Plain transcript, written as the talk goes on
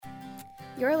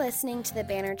You're listening to the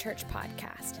Banner Church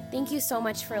podcast. Thank you so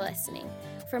much for listening.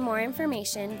 For more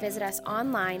information, visit us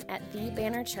online at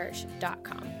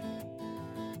thebannerchurch.com.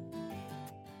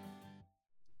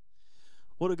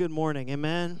 What a good morning,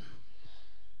 amen.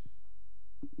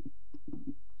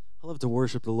 I love to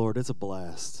worship the Lord. It's a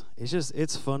blast.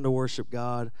 It's fun to worship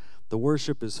God. The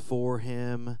worship is for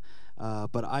Him,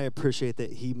 but I appreciate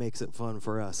that He makes it fun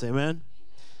for us, amen.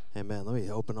 Amen. Let me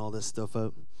open all this stuff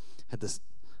up. I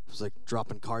was like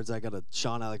dropping cards. I got a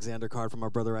Sean Alexander card from my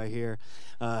brother right here.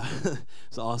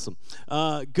 It's awesome.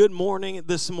 Good morning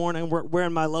this morning. We're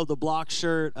wearing my Love the Block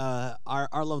shirt.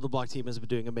 Our Love the Block team has been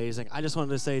doing amazing. I just wanted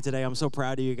to say today I'm so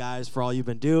proud of you guys for all you've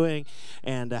been doing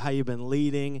and how you've been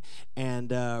leading.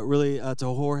 And really to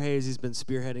Jorge, he's been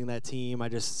spearheading that team.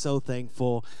 I'm just so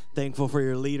thankful for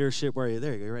your leadership. Where are you?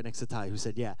 There you go. You're right next to Ty, who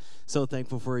said, yeah. So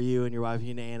thankful for you and your wife,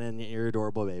 Anna, and your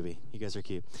adorable baby. You guys are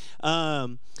cute.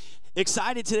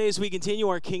 Excited today as we continue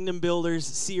our Kingdom Builders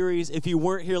series. If you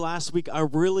weren't here last week, I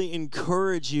really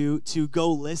encourage you to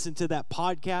go listen to that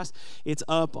podcast. It's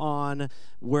up on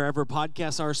wherever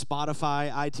podcasts are, Spotify,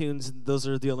 iTunes. Those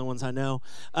are the only ones I know.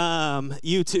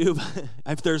 YouTube.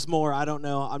 If there's more, I don't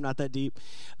know. I'm not that deep.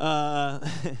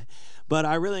 But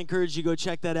I really encourage you to go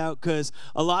check that out because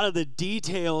a lot of the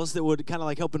details that would kind of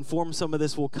like help inform some of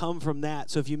this will come from that.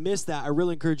 So if you missed that, I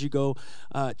really encourage you to go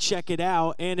check it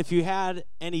out. And if you had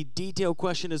any detailed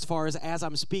question as far as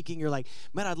I'm speaking, you're like,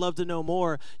 man, I'd love to know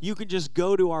more. You can just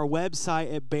go to our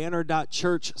website at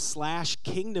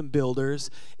banner.church/kingdombuilders,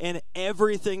 and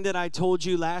everything that I told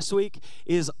you last week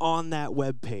is on that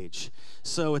webpage.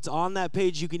 So it's on that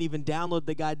page. You can even download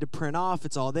the guide to print off.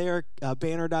 It's all there,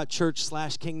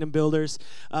 banner.church/kingdombuilders.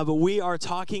 But we are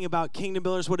talking about kingdom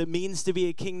builders, what it means to be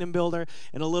a kingdom builder,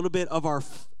 and a little bit of our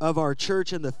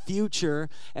church in the future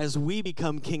as we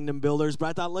become kingdom builders. But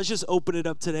I thought let's just open it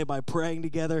up today by praying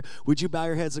together. Would you bow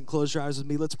your heads and close your eyes with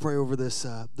me? Let's pray over this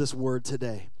word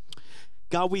today.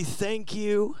 God, we thank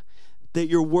you that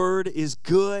your word is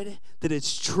good, that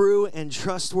it's true and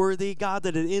trustworthy, God,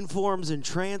 that it informs and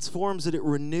transforms, that it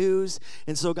renews.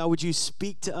 And so, God, would you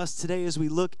speak to us today as we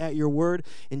look at your word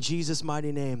in Jesus'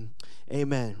 mighty name?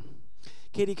 Amen.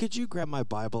 Katie, could you grab my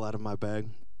Bible out of my bag?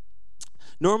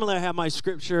 Normally, I have my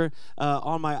scripture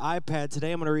on my iPad.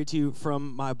 Today, I'm going to read to you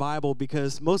from my Bible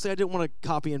because mostly I didn't want to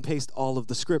copy and paste all of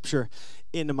the scripture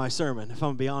into my sermon, if I'm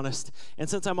going to be honest. And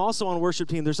since I'm also on worship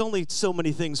team, there's only so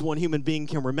many things one human being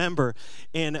can remember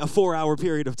in a 4-hour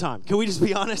period of time. Can we just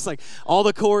be honest? Like all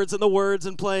the chords and the words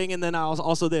and playing, and then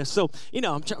also this. So,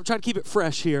 I'm trying to keep it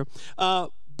fresh here.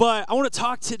 But I want to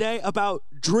talk today about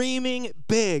dreaming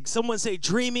big. Someone say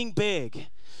dreaming big.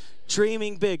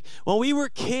 Dreaming big. When we were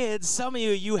kids, some of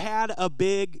you had a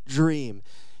big dream.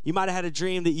 You might have had a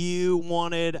dream that you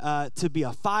wanted to be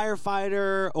a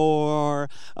firefighter or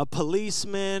a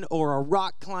policeman or a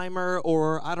rock climber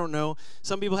or, I don't know.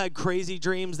 Some people had crazy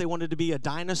dreams. They wanted to be a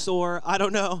dinosaur. I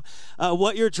don't know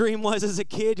what your dream was as a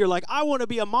kid. You're like, I want to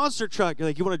be a monster truck. You're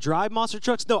like, you want to drive monster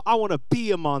trucks? No, I want to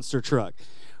be a monster truck.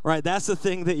 Right, that's the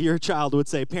thing that your child would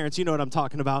say. Parents, you know what I'm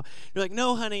talking about. You're like,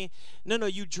 no, honey, no,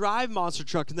 you drive monster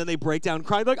truck, and then they break down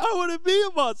crying, like, I want to be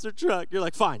a monster truck. You're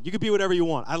like, fine, you can be whatever you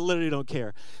want. I literally don't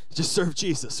care. Just serve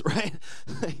Jesus, right?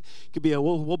 It could be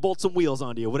we'll bolt some wheels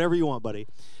onto you, whatever you want, buddy.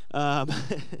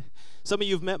 Some of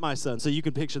you have met my son, so you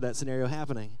can picture that scenario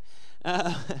happening.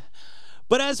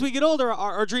 But as we get older,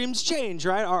 our dreams change,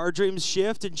 right? Our dreams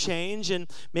shift and change,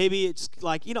 and maybe it's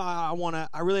like, I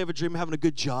really have a dream of having a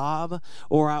good job,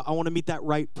 or I want to meet that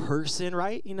right person,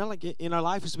 right? Like in our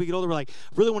life as we get older, we're like, I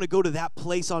really want to go to that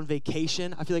place on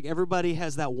vacation. I feel like everybody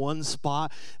has that one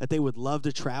spot that they would love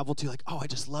to travel to, like, I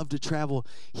just love to travel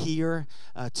here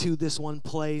to this one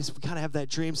place. We kind of have that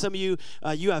dream. Some of you,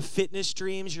 you have fitness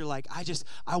dreams. You're like, I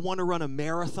want to run a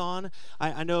marathon.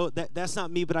 I know that's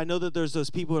not me, but I know that there's those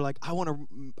people who are like, I want to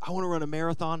run a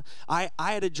marathon. I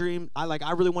had a dream.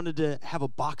 I really wanted to have a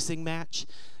boxing match.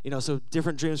 So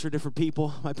different dreams for different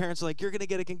people. My parents are like, you're going to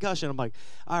get a concussion. I'm like,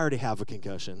 I already have a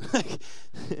concussion.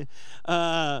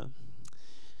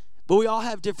 But we all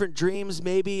have different dreams.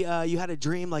 Maybe you had a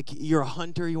dream like you're a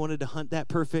hunter. You wanted to hunt that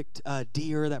perfect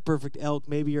deer, that perfect elk.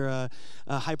 Maybe you're a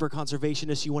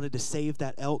hyper-conservationist. You wanted to save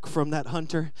that elk from that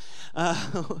hunter.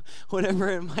 Whatever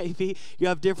it might be. You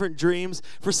have different dreams.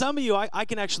 For some of you, I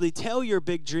can actually tell your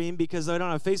big dream because I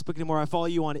don't have Facebook anymore. I follow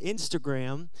you on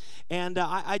Instagram. And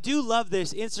I do love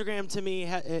this. Instagram, to me,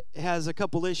 it has a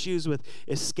couple issues with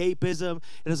escapism.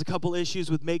 It has a couple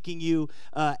issues with making you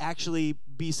actually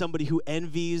be somebody who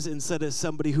envies and mindset as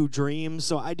somebody who dreams.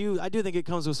 So I do think it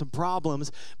comes with some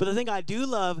problems. But the thing I do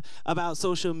love about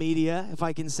social media, if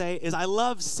I can say, is I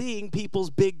love seeing people's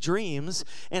big dreams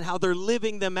and how they're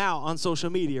living them out on social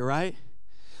media, right?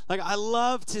 Like, I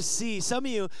love to see, some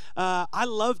of you, I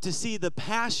love to see the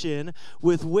passion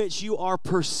with which you are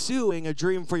pursuing a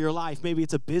dream for your life. Maybe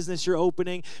it's a business you're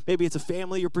opening. Maybe it's a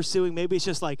family you're pursuing. Maybe it's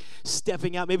just like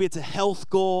stepping out. Maybe it's a health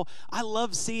goal. I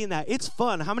love seeing that. It's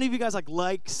fun. How many of you guys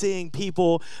like seeing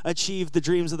people achieve the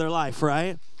dreams of their life,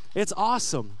 right? It's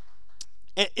awesome.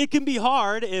 It can be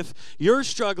hard if you're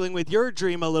struggling with your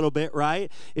dream a little bit,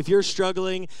 right? If you're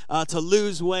struggling to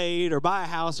lose weight or buy a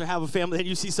house or have a family, and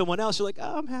you see someone else, you're like,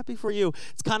 oh, I'm happy for you.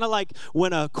 It's kind of like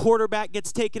when a quarterback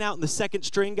gets taken out and the second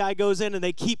string guy goes in and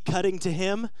they keep cutting to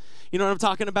him. You know what I'm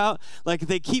talking about? Like,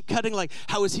 they keep cutting, like,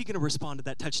 how is he going to respond to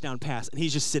that touchdown pass? And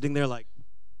he's just sitting there like,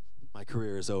 my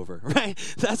career is over, right?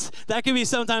 That can be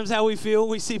sometimes how we feel.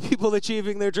 We see people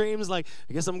achieving their dreams, like,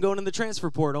 I guess I'm going in the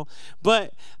transfer portal.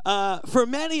 But for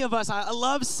many of us, I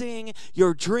love seeing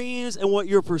your dreams and what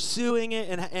you're pursuing it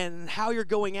and how you're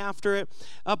going after it.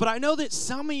 But I know that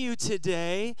some of you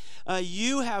today,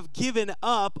 you have given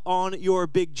up on your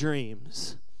big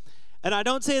dreams. And I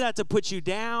don't say that to put you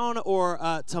down or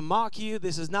to mock you.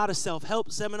 This is not a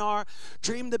self-help seminar.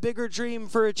 Dream the bigger dream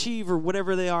for Achieve or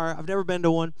whatever they are. I've never been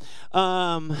to one.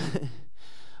 But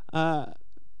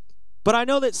I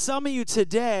know that some of you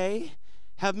today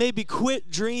have maybe quit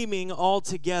dreaming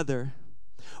altogether.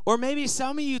 Or maybe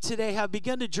some of you today have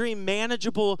begun to dream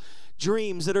manageable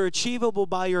dreams that are achievable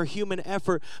by your human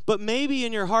effort. But maybe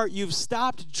in your heart you've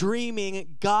stopped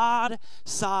dreaming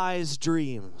God-sized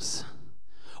dreams.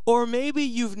 Or maybe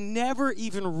you've never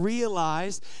even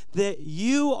realized that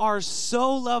you are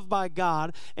so loved by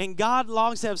God and God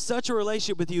longs to have such a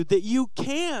relationship with you that you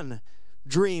can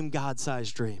dream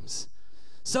God-sized dreams.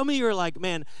 Some of you are like,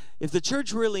 man, if the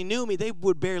church really knew me, they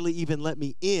would barely even let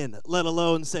me in, let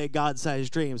alone say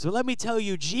God-sized dreams. But let me tell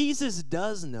you, Jesus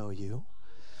does know you.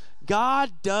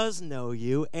 God does know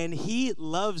you, and He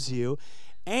loves you.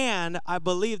 And I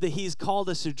believe that He's called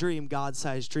us to dream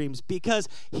God-sized dreams because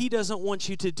He doesn't want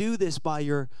you to do this by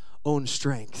your own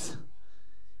strength.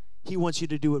 He wants you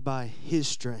to do it by His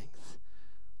strength.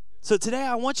 So today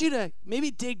I want you to maybe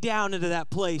dig down into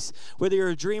that place, whether you're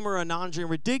a dreamer or a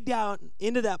non-dreamer, dig down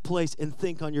into that place and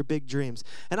think on your big dreams.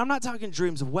 And I'm not talking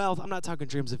dreams of wealth. I'm not talking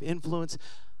dreams of influence.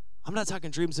 I'm not talking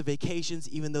dreams of vacations,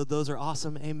 even though those are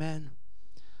awesome. Amen.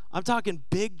 I'm talking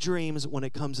big dreams when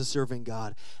it comes to serving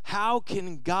God. How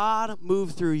can God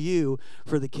move through you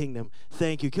for the kingdom?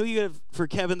 Thank you. Can we give it for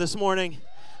Kevin this morning?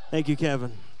 Thank you,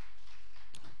 Kevin.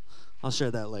 I'll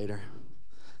share that later.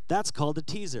 That's called a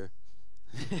teaser.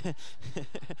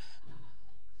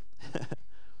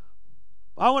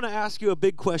 I want to ask you a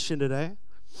big question today.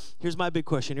 Here's my big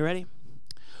question. You ready?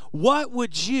 What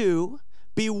would you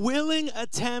be willing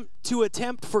to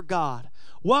attempt for God?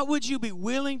 What would you be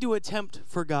willing to attempt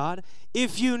for God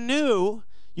if you knew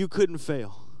you couldn't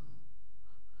fail?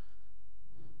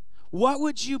 What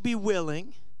would you be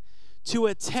willing to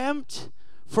attempt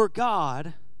for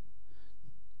God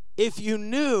if you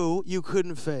knew you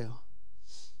couldn't fail?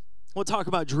 We'll talk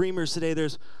about dreamers today.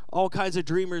 There's all kinds of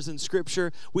dreamers in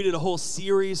Scripture. We did a whole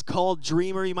series called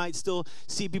Dreamer. You might still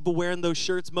see people wearing those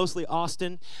shirts, mostly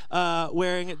Austin,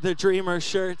 wearing the Dreamer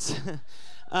shirts.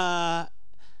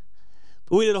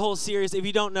 We did a whole series. If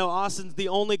you don't know, Austin's the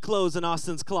only clothes in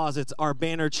Austin's closets are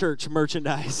Banner Church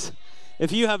merchandise.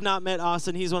 If you have not met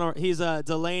Austin, he's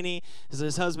Delaney, is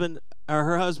his husband or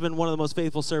her husband, one of the most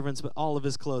faithful servants, but all of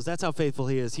his clothes. That's how faithful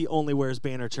he is. He only wears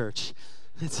Banner Church.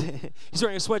 He's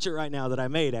wearing a sweatshirt right now that I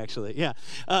made, actually. Yeah,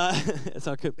 that's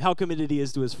how committed he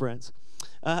is to his friends.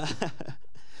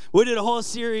 We did a whole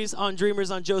series on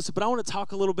dreamers on Joseph, but I want to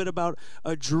talk a little bit about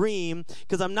a dream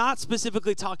because I'm not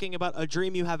specifically talking about a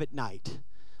dream you have at night,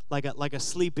 like a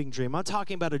sleeping dream. I'm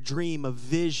talking about a dream, a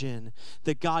vision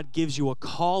that God gives you, a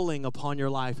calling upon your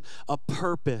life, a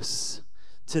purpose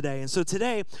today. And so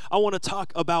today I want to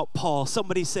talk about Paul.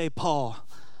 Somebody say Paul.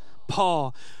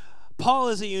 Paul. Paul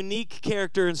is a unique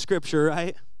character in Scripture,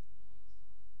 right?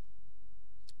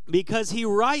 Because he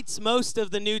writes most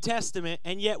of the New Testament,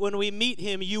 and yet when we meet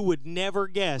him, you would never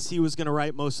guess he was going to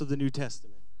write most of the New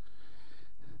Testament.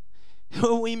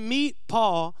 When we meet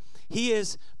Paul, he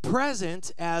is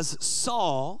present as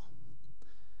Saul.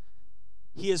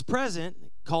 He is present,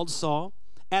 called Saul,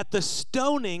 at the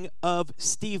stoning of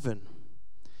Stephen.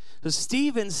 So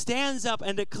Stephen stands up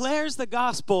and declares the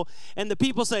gospel, and the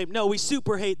people say, no, we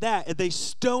super hate that, and they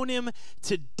stone him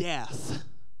to death.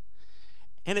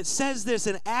 And it says this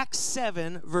in Acts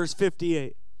 7, verse 58.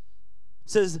 It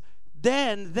says,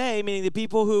 then they, meaning the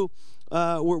people who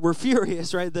were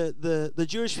furious, right? The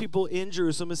Jewish people in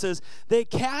Jerusalem, it says, they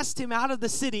cast him out of the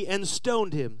city and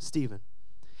stoned him, Stephen.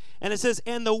 And it says,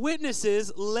 and the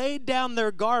witnesses laid down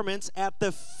their garments at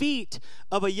the feet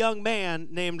of a young man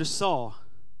named Saul.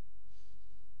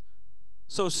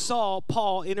 So Saul,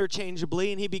 Paul,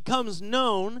 interchangeably, and he becomes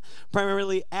known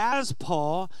primarily as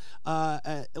Paul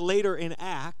later in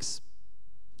Acts.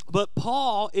 But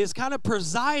Paul is kind of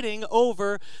presiding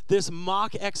over this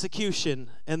mock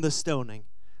execution and the stoning.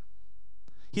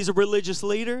 He's a religious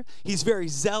leader. He's very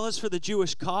zealous for the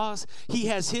Jewish cause. He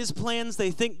has his plans.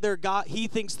 They think they're God. He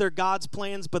thinks they're God's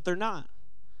plans, but they're not.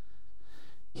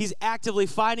 He's actively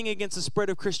fighting against the spread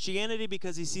of Christianity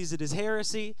because he sees it as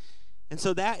heresy. And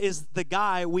so that is the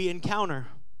guy we encounter.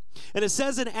 And it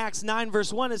says in Acts 9,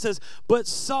 verse 1, it says, but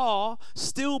Saul,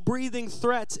 still breathing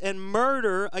threats and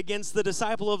murder against the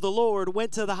disciple of the Lord,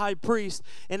 went to the high priest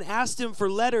and asked him for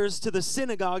letters to the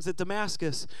synagogues at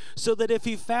Damascus, so that if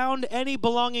he found any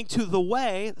belonging to the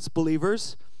way, that's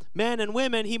believers, men and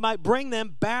women, he might bring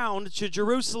them bound to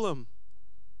Jerusalem.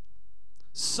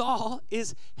 Saul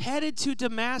is headed to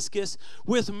Damascus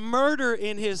with murder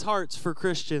in his hearts for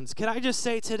Christians. Can I just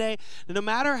say today, no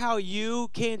matter how you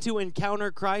came to encounter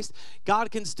Christ,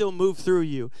 God can still move through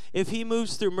you. If he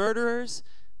moves through murderers,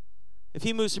 if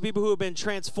he moves through people who have been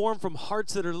transformed from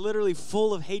hearts that are literally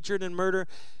full of hatred and murder,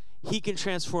 he can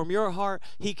transform your heart.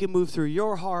 He can move through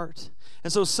your heart.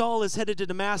 And so Saul is headed to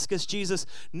Damascus. Jesus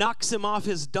knocks him off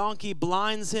his donkey,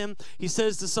 blinds him. He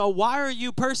says to Saul, why are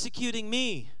you persecuting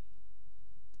me?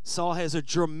 Saul has a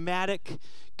dramatic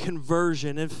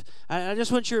conversion. If I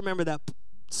just want you to remember that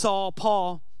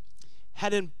Paul,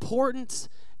 had important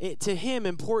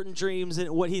dreams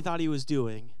in what he thought he was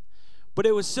doing. But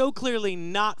it was so clearly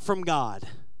not from God.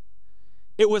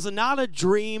 It was not a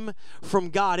dream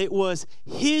from God. It was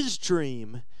his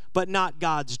dream, but not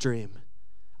God's dream.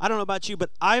 I don't know about you, but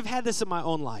I've had this in my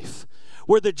own life,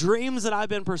 where the dreams that I've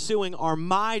been pursuing are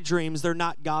my dreams, they're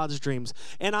not God's dreams.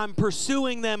 And I'm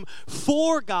pursuing them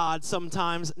for God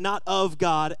sometimes, not of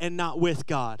God and not with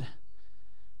God.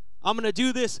 I'm going to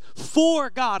do this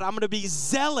for God. I'm going to be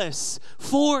zealous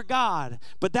for God.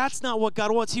 But that's not what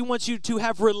God wants. He wants you to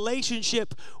have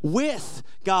relationship with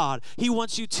God. He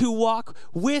wants you to walk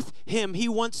with him. He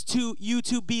wants you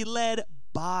to be led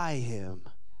by him.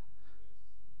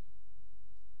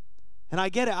 And I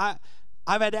get it.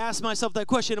 I've had to ask myself that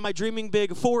question. Am I dreaming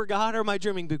big for God, or am I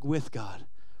dreaming big with God,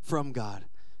 from God?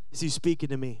 Is he speaking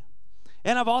to me?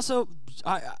 And I've also,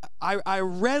 I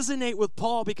resonate with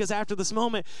Paul because after this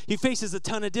moment, he faces a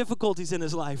ton of difficulties in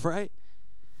his life, right?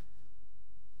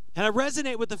 And I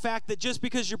resonate with the fact that just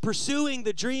because you're pursuing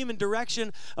the dream and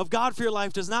direction of God for your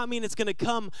life does not mean it's going to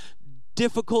come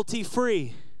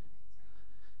difficulty-free.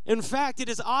 In fact, it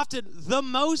is often the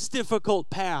most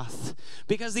difficult path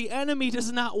because the enemy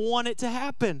does not want it to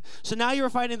happen. So now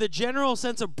you're fighting the general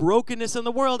sense of brokenness in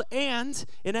the world and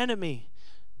an enemy.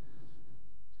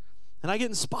 And I get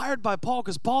inspired by Paul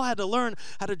because Paul had to learn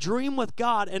how to dream with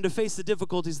God and to face the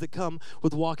difficulties that come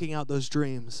with walking out those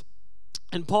dreams.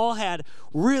 And Paul had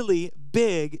really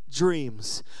big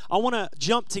dreams. I want to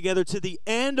jump together to the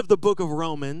end of the book of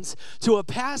Romans to a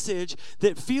passage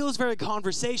that feels very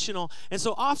conversational. And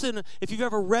so often, if you've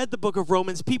ever read the book of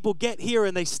Romans, people get here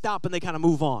and they stop and they kind of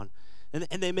move on.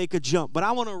 And they make a jump. But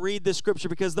I want to read this scripture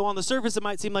because though on the surface it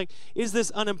might seem like, is this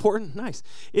unimportant? Nice.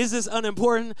 Is this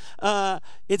unimportant?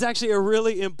 It's actually a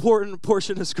really important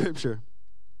portion of scripture.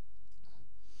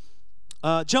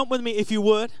 Jump with me, if you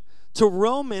would, to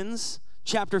Romans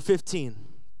chapter 15.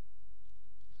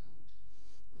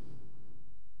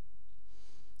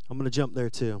 I'm going to jump there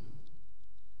too.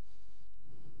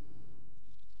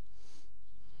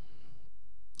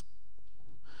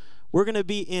 We're going to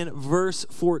be in verse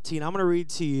 14. I'm going to read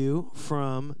to you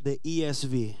from the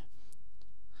ESV.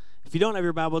 If you don't have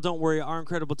your Bible, don't worry. Our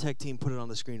incredible tech team put it on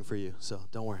the screen for you, so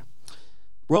don't worry.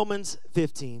 Romans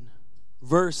 15,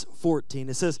 verse 14.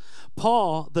 It says,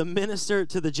 Paul, the minister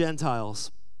to the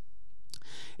Gentiles.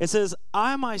 It says,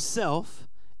 I myself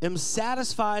am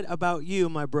satisfied about you,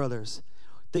 my brothers,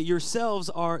 that yourselves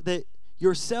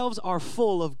are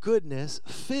full of goodness,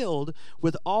 filled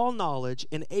with all knowledge,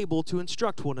 and able to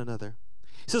instruct one another.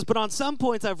 He says, but on some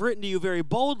points I've written to you very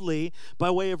boldly by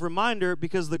way of reminder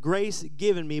because the grace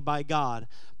given me by God.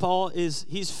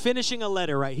 He's finishing a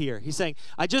letter right here. He's saying,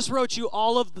 I just wrote you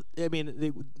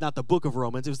not the book of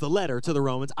Romans, it was the letter to the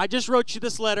Romans. I just wrote you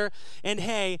this letter, and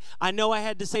hey, I know I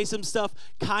had to say some stuff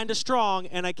kind of strong,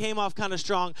 and I came off kind of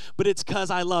strong, but it's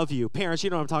because I love you. Parents, you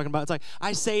know what I'm talking about. It's like,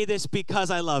 I say this because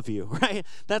I love you, right?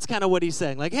 That's kind of what he's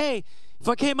saying. Like, hey, if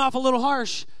I came off a little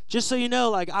harsh, just so you know,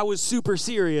 like I was super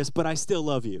serious, but I still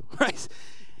love you, right?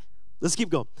 Let's keep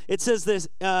going. It says this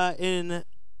in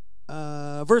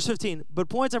verse 15. But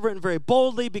points I've written very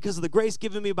boldly because of the grace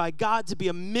given me by God to be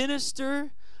a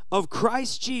minister of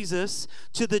Christ Jesus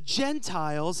to the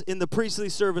Gentiles in the priestly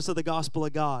service of the gospel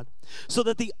of God, so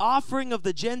that the offering of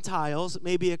the Gentiles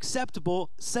may be acceptable,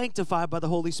 sanctified by the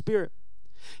Holy Spirit.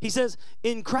 He says,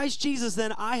 in Christ Jesus,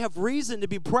 then, I have reason to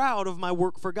be proud of my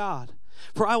work for God.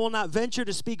 For I will not venture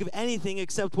to speak of anything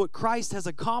except what Christ has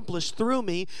accomplished through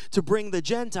me to bring the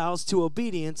Gentiles to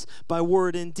obedience by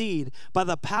word and deed, by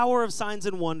the power of signs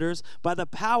and wonders, by the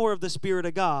power of the Spirit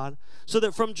of God, so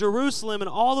that from Jerusalem and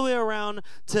all the way around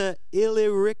to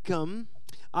Illyricum,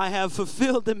 I have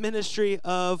fulfilled the ministry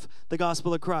of the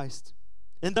gospel of Christ.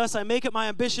 And thus I make it my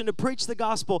ambition to preach the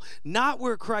gospel, not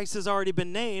where Christ has already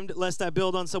been named, lest I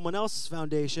build on someone else's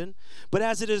foundation, but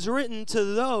as it is written, to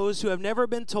those who have never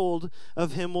been told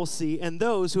of him will see, and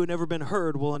those who have never been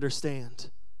heard will understand.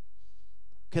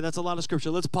 Okay, that's a lot of scripture.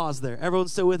 Let's pause there. Everyone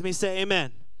still with me? Say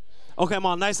amen. Okay, I'm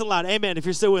on nice and loud. Amen. If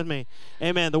you're still with me.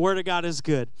 Amen. The word of God is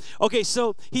good. Okay,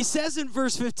 so he says in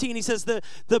verse 15, he says,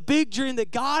 the big dream that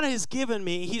God has given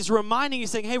me, he's reminding, he's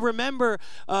saying, hey, remember,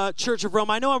 Church of Rome,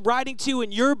 I know I'm writing to you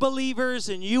and you're believers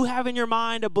and you have in your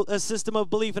mind a system of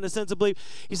belief and a sense of belief.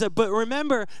 He said, but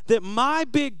remember that my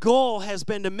big goal has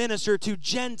been to minister to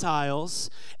Gentiles,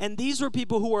 and these were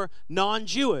people who were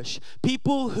non-Jewish,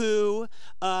 people who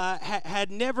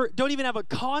had never, don't even have a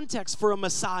context for a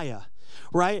Messiah.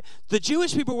 Right? The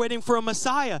Jewish people were waiting for a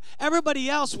Messiah. Everybody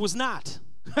else was not.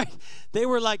 Right? They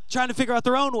were like trying to figure out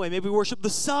their own way. Maybe worship the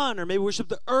sun, or maybe worship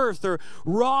the earth, or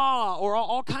Ra, or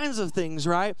all kinds of things,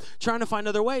 right? Trying to find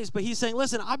other ways. But he's saying,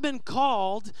 listen, I've been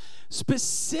called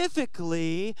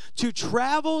specifically to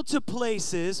travel to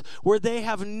places where they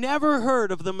have never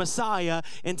heard of the Messiah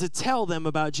and to tell them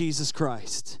about Jesus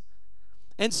Christ.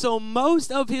 And so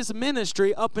most of his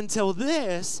ministry up until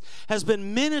this has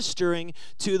been ministering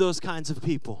to those kinds of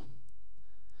people.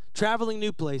 Traveling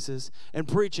new places and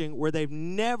preaching where they've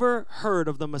never heard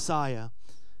of the Messiah,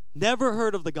 never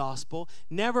heard of the gospel,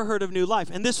 never heard of new life.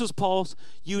 And this was Paul's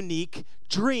unique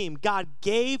dream. God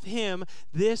gave him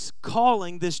this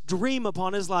calling, this dream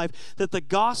upon his life, that the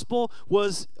gospel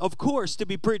was, of course, to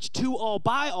be preached to all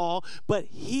by all, but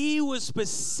he was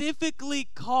specifically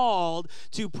called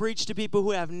to preach to people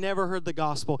who have never heard the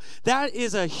gospel. That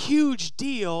is a huge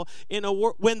deal in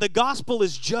when the gospel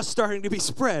is just starting to be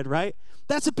spread, right?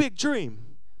 That's a big dream.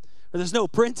 There's no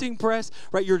printing press,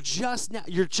 right? You're just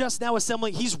now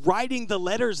assembling. He's writing the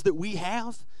letters that we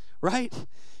have, right?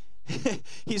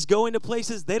 He's going to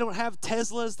places. They don't have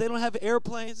Teslas. They don't have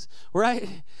airplanes,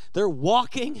 right? They're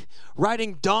walking,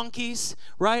 riding donkeys,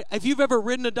 right? If you've ever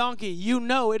ridden a donkey, you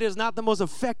know it is not the most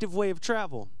effective way of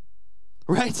travel,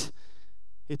 right?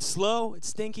 It's slow, it's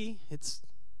stinky, it's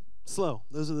slow.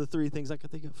 Those are the three things I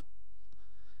could think of.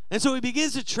 And so he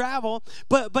begins to travel,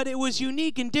 but it was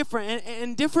unique and different.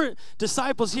 And different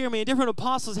disciples, hear me, and different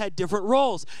apostles had different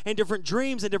roles and different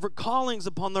dreams and different callings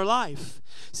upon their life.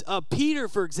 Peter,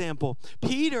 for example,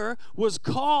 Peter was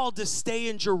called to stay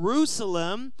in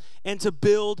Jerusalem and to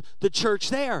build the church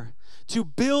there, to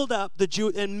build up the Jew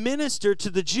and minister to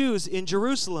the Jews in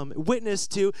Jerusalem, witness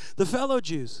to the fellow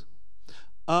Jews.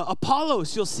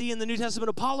 Apollos, you'll see in the New Testament,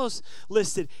 Apollos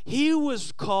listed. He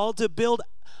was called to build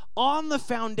on the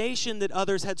foundation that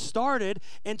others had started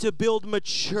and to build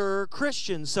mature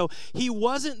Christians. So he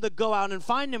wasn't the go out and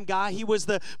find them guy. He was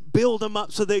the build them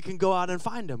up so they can go out and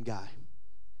find them guy.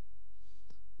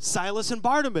 Silas and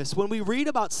Barnabas. When we read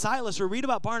about Silas or read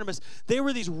about Barnabas, they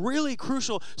were these really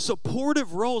crucial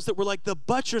supportive roles that were like the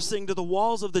buttressing to the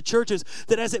walls of the churches,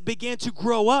 that as it began to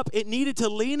grow up, it needed to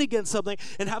lean against something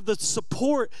and have the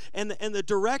support and the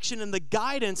direction and the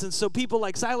guidance. And so people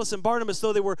like Silas and Barnabas,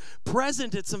 though they were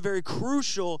present at some very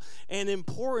crucial and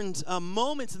important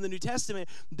moments in the New Testament,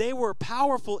 they were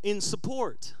powerful in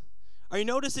support. Are you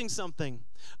noticing something?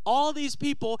 All these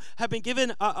people have been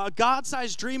given a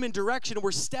God-sized dream and direction.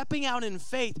 We're stepping out in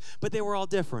faith, but they were all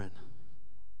different.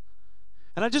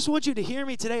 And I just want you to hear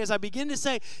me today as I begin to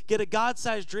say, get a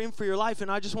God-sized dream for your life.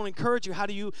 And I just want to encourage you, how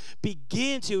do you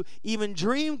begin to even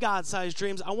dream God-sized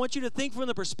dreams? I want you to think from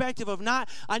the perspective of not,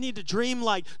 I need to dream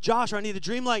like Josh, or I need to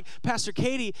dream like Pastor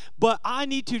Katie, but I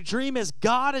need to dream as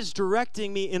God is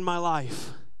directing me in my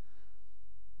life.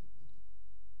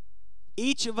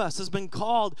 Each of us has been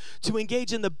called to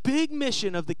engage in the big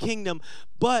mission of the kingdom,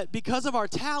 but because of our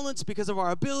talents, because of our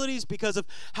abilities, because of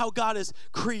how God has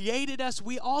created us,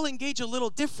 we all engage a little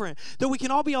different, though we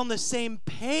can all be on the same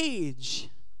page.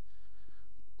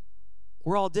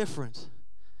 We're all different.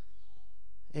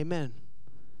 Amen.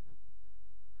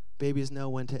 Babies know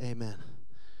when to amen.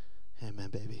 Amen,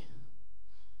 baby.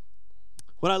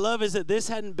 What I love is that this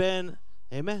hadn't been,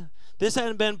 amen, this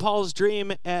hadn't been Paul's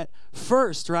dream at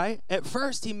first, right? At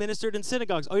first, he ministered in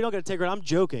synagogues. Oh, you don't got to take it. I'm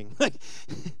joking. Like,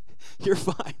 you're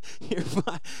fine. You're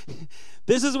fine.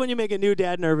 This is when you make a new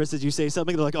dad nervous as you say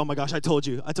something. They're like, oh my gosh, I told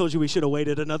you we should have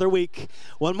waited another week,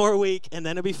 one more week, and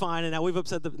then it'll be fine. And now we've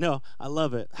upset no, I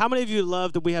love it. How many of you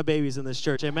love that we have babies in this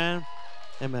church? Amen?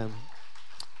 Amen.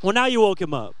 Well, now you woke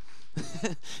him up.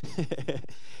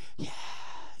 Yeah.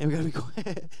 And we got to be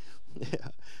quiet. Yeah,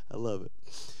 I love it.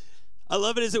 I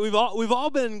love it is that we've all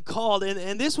been called,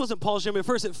 and this wasn't Paul's dream at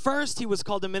first. At first, he was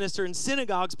called to minister in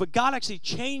synagogues, but God actually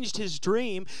changed his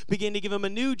dream, began to give him a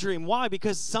new dream. Why?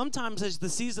 Because sometimes as the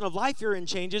season of life you're in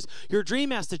changes, your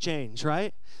dream has to change,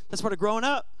 right? That's part of growing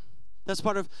up. That's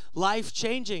part of life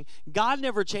changing. God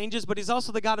never changes, but he's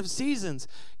also the God of seasons.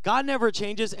 God never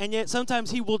changes, and yet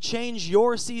sometimes he will change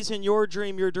your season, your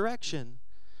dream, your direction,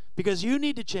 because you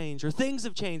need to change, or things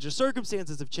have changed, or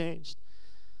circumstances have changed.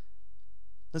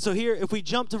 And so here, if we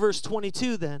jump to verse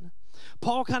 22 then,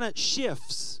 Paul kind of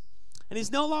shifts. And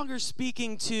he's no longer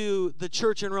speaking to the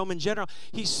church in Rome in general.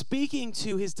 He's speaking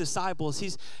to his disciples.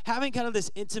 He's having kind of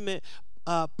this intimate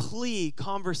plea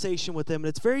conversation with them. And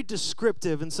it's very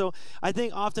descriptive. And so I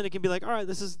think often it can be like, all right,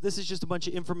 this is just a bunch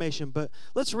of information. But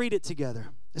let's read it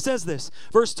together. It says this,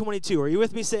 verse 22. Are you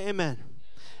with me? Say amen.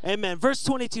 Amen. Verse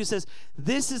 22 says,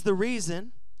 this is the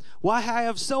reason why I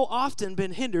have so often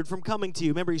been hindered from coming to you.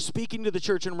 Remember, he's speaking to the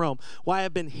church in Rome. Why I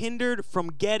have been hindered from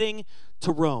getting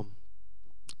to Rome.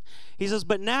 He says,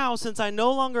 but now, since I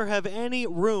no longer have any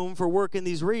room for work in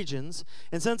these regions,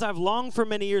 and since I've longed for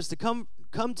many years to come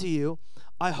to you,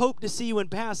 I hope to see you in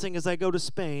passing as I go to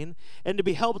Spain, and to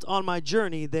be helped on my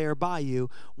journey there by you,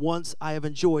 once I have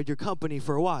enjoyed your company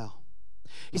for a while.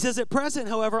 He says, at present,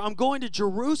 however, I'm going to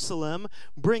Jerusalem,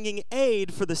 bringing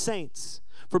aid for the saints.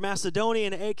 For Macedonia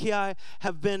and Achaia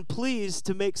have been pleased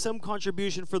to make some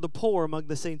contribution for the poor among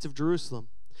the saints of Jerusalem.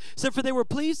 So for they were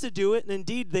pleased to do it, and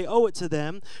indeed they owe it to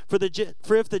them. For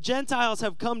if the Gentiles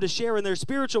have come to share in their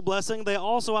spiritual blessing, they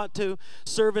also ought to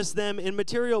service them in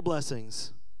material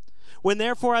blessings. When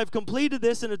therefore I have completed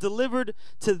this and have delivered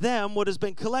to them what has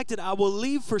been collected, I will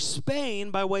leave for Spain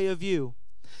by way of you.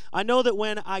 I know that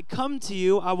when I come to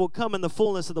you, I will come in the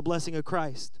fullness of the blessing of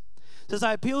Christ. Says,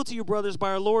 I appeal to you, brothers, by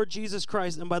our Lord Jesus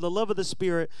Christ and by the love of the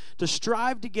Spirit, to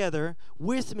strive together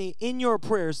with me in your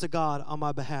prayers to God on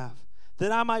my behalf, that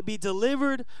I might be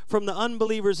delivered from the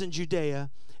unbelievers in Judea,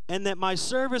 and that my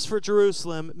service for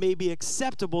Jerusalem may be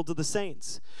acceptable to the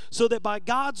saints, so that by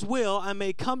God's will I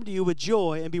may come to you with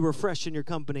joy and be refreshed in your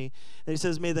company. And he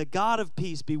says, may the God of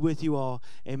peace be with you all.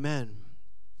 Amen.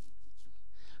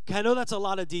 Okay, I know that's a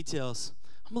lot of details.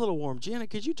 I'm a little warm. Janet,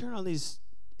 could you turn on these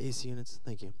AC units?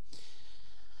 Thank you.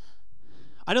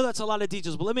 I know that's a lot of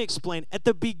details, but let me explain. At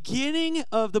the beginning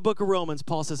of the book of Romans,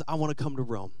 Paul says, I want to come to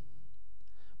Rome.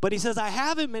 But he says, I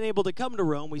haven't been able to come to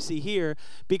Rome, we see here,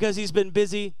 because he's been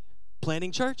busy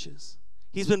planting churches.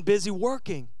 He's been busy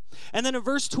working. And then in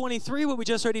verse 23, what we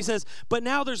just read, he says, but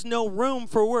now there's no room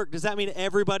for work. Does that mean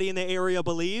everybody in the area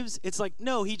believes? It's like,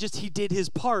 no, he did his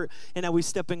part, and now he's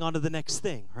stepping onto the next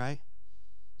thing, right?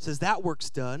 He says, that work's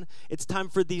done. It's time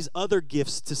for these other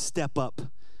gifts to step up.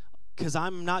 Because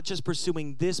I'm not just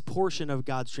pursuing this portion of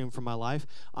God's dream for my life,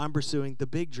 I'm pursuing the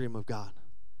big dream of God.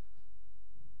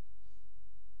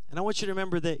 And I want you to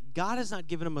remember that God has not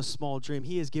given him a small dream.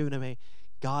 He has given him a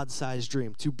God-sized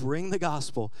dream to bring the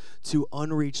gospel to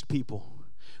unreached people,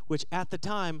 which at the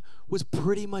time was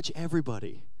pretty much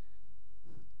everybody.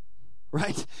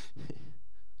 Right? And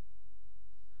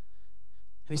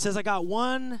he says, I got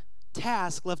one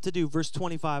task left to do. Verse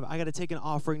 25, I got to take an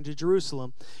offering to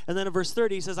Jerusalem. And then in verse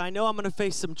 30, he says, I know I'm going to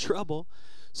face some trouble.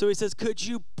 So he says, could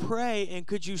you pray and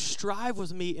could you strive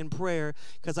with me in prayer?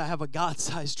 Because I have a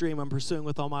God-sized dream I'm pursuing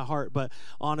with all my heart. But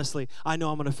honestly, I know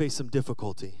I'm going to face some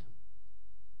difficulty.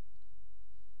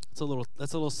 That's a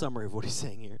little summary of what he's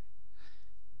saying here.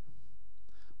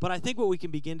 But I think what we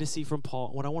can begin to see from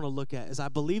Paul, what I want to look at, is I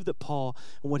believe that Paul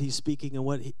and what he's speaking and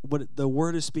what the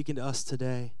word is speaking to us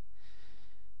today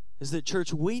is that,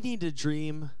 church, we need to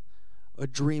dream a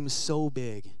dream so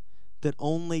big that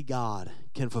only God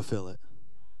can fulfill it.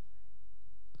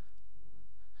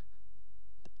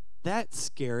 That's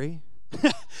scary,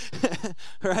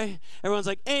 right? Everyone's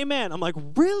like, amen. I'm like,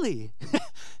 really?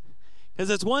 Because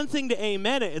it's one thing to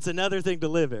amen it. It's another thing to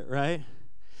live it, right?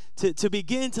 To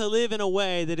begin to live in a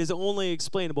way that is only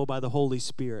explainable by the Holy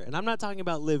Spirit. And I'm not talking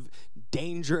about live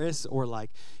dangerous or like,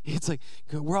 it's like,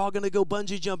 we're all going to go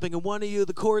bungee jumping and one of you,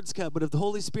 the cord's cut, but if the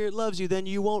Holy Spirit loves you, then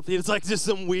you won't. It's like just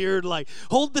some weird, like,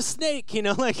 hold the snake,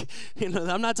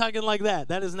 I'm not talking like that.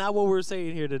 That is not what we're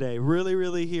saying here today. Really,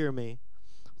 really hear me.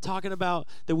 I'm talking about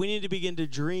that we need to begin to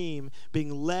dream being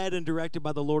led and directed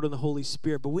by the Lord and the Holy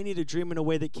Spirit, but we need to dream in a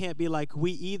way that can't be like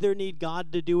we either need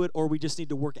God to do it or we just need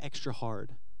to work extra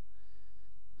hard.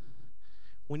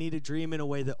 We need to dream in a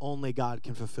way that only God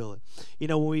can fulfill it. You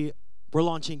know, when we're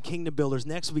launching Kingdom Builders.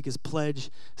 Next week is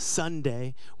Pledge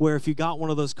Sunday, where if you got one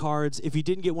of those cards, if you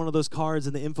didn't get one of those cards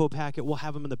in the info packet, we'll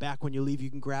have them in the back when you leave. You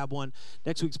can grab one.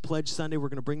 Next week's Pledge Sunday, we're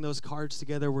going to bring those cards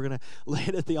together. We're going to lay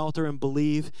it at the altar and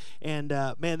believe. And,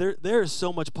 man, there is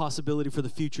so much possibility for the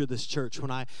future of this church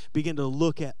when I begin to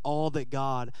look at all that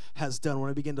God has done, when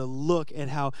I begin to look at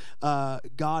how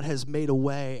God has made a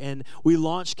way. And we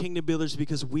launched Kingdom Builders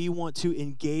because we want to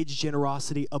engage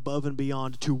generosity above and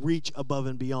beyond, to reach above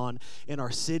and beyond in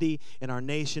our city, in our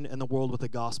nation, and the world with the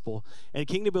gospel. And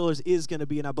Kingdom Builders is going to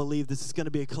be, and I believe this is going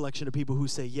to be a collection of people who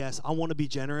say, yes, I want to be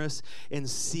generous and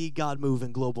see God move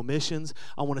in global missions.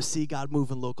 I want to see God move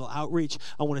in local outreach.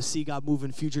 I want to see God move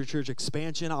in future church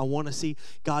expansion. I want to see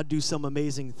God do some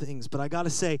amazing things. But I got to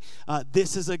say,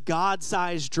 this is a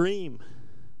God-sized dream.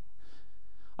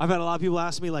 I've had a lot of people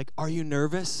ask me, like, are you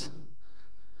nervous?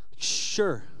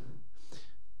 Sure.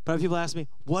 But people ask me,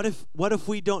 what if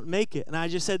we don't make it? And I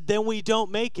just said, then we don't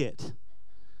make it.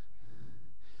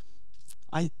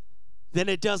 Then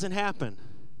it doesn't happen.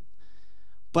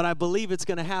 But I believe it's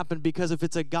going to happen because if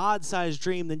it's a God-sized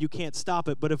dream, then you can't stop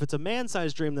it. But if it's a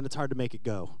man-sized dream, then it's hard to make it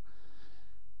go.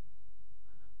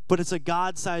 But it's a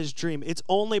God-sized dream. It's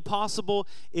only possible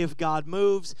if God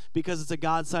moves because it's a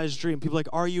God-sized dream. People are like,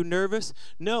 are you nervous?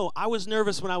 No, I was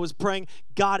nervous when I was praying,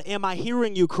 God, am I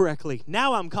hearing you correctly?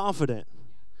 Now I'm confident.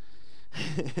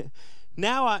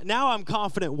 Now I'm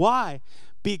confident. Why?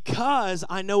 Because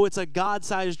I know it's a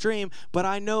God-sized dream, but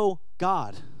I know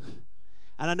God.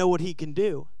 And I know what he can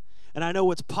do. And I know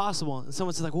what's possible. And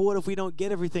someone says, like, well, what if we don't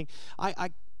get everything?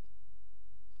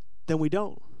 Then we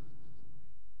don't.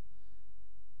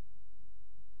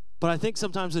 But I think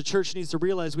sometimes the church needs to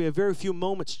realize we have very few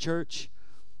moments, church,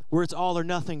 where it's all or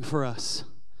nothing for us.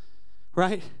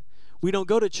 Right? We don't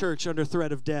go to church under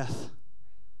threat of death.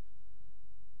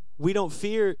 We don't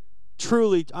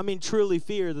truly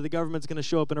fear that the government's going to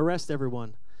show up and arrest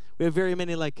everyone. We have very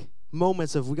many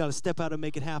moments of we got to step out and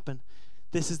make it happen.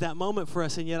 This is that moment for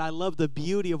us, and yet I love the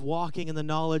beauty of walking in the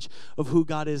knowledge of who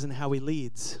God is and how he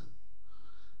leads.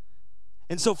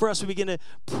 And so for us, we begin to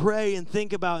pray and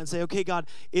think about and say, okay, God,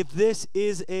 if this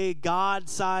is a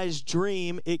God-sized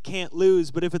dream, it can't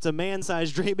lose. But if it's a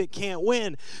man-sized dream, it can't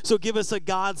win. So give us a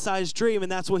God-sized dream. And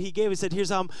that's what he gave. He said, here's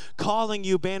how I'm calling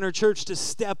you, Banner Church, to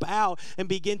step out and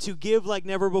begin to give like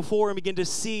never before and begin to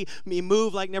see me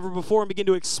move like never before and begin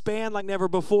to expand like never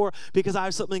before because I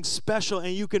have something special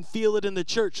and you can feel it in the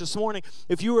church. This morning,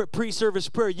 if you were at pre-service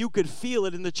prayer, you could feel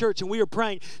it in the church. And we were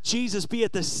praying, Jesus, be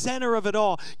at the center of it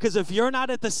all. Because if you're not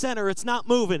at the center, it's not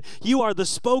moving. You are the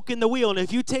spoke in the wheel. And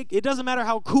if you it doesn't matter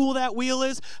how cool that wheel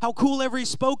is, how cool every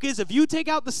spoke is, if you take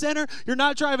out the center, you're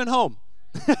not driving home.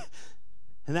 And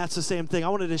that's the same thing. I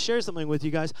wanted to share something with you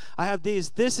guys. I have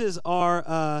these. This is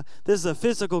a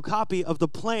physical copy of the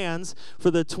plans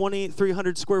for the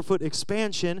 2,300 square foot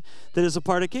expansion that is a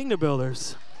part of Kingdom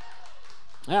Builders.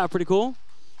 Yeah, pretty cool.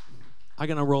 I'm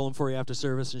going to roll them for you after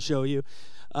service and show you.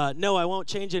 No, I won't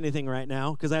change anything right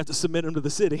now because I have to submit them to the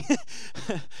city.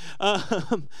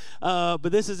 But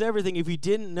this is everything. If you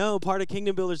didn't know, part of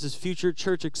Kingdom Builders is future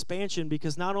church expansion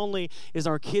because not only is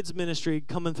our kids ministry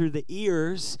coming through the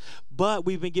ears, but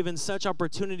we've been given such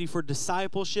opportunity for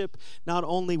discipleship, not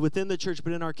only within the church,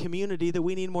 but in our community that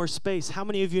we need more space. How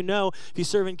many of you know if you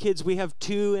serve in kids, we have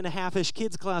 2.5-ish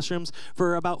kids classrooms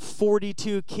for about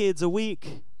 42 kids a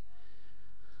week.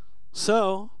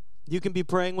 So you can be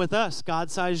praying with us,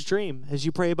 God-sized dream. As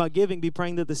you pray about giving, be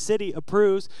praying that the city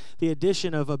approves the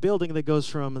addition of a building that goes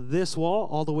from this wall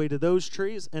all the way to those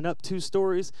trees and up 2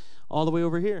 stories all the way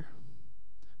over here.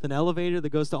 An elevator that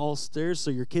goes to all stairs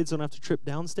so your kids don't have to trip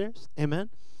downstairs. Amen?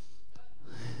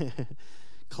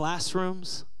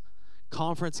 Classrooms,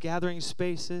 conference gathering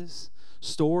spaces,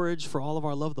 storage for all of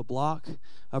our Love the Block,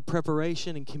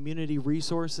 preparation and community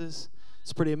resources.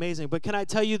 It's pretty amazing. But can I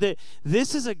tell you that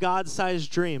this is a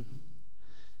God-sized dream?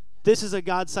 This is a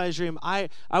God-sized dream. I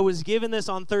was given this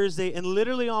on Thursday and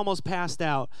literally almost passed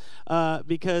out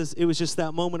because it was just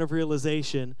that moment of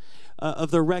realization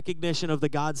of the recognition of the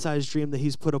God-sized dream that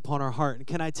he's put upon our heart. And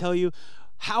can I tell you,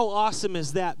 how awesome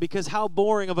is that? Because how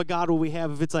boring of a God will we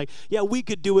have if it's like, yeah, we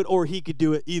could do it or he could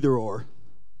do it, either or.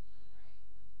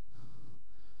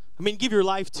 I mean, give your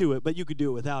life to it, but you could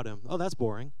do it without him. Oh, that's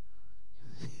boring.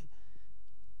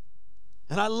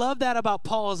 And I love that about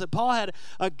Paul, is that Paul had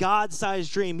a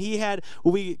God-sized dream. He had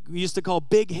what we used to call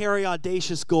big, hairy,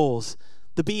 audacious goals,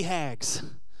 the BHAGs,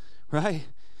 right?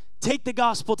 take the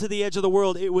gospel to the edge of the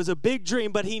world. It was a big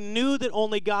dream, but he knew that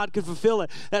only God could fulfill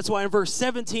it. That's why in verse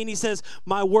 17 he says,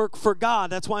 my work for God.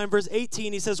 That's why in verse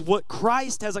 18 he says, what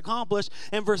Christ has accomplished.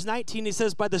 And verse 19 he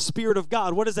says, by the Spirit of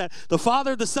God. What is that? The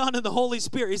Father, the Son, and the Holy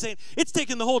Spirit. He's saying, it's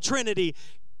taking the whole Trinity,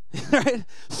 right?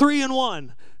 3 in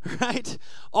 1, right?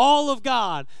 All of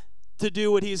God to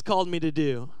do what he's called me to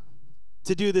do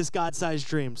this God-sized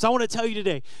dream. So I want to tell you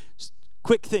today,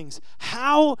 quick things.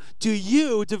 How do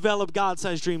you develop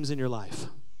God-sized dreams in your life?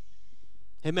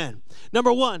 Amen.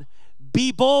 Number 1,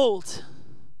 be bold.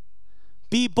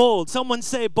 Be bold. Someone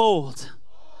say bold.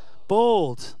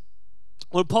 Bold.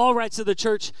 When Paul writes to the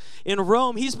church in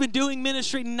Rome, he's been doing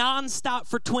ministry nonstop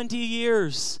for 20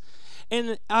 years.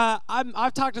 And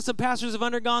I've talked to some pastors who've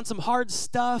undergone some hard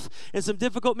stuff and some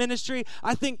difficult ministry.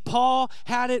 I think Paul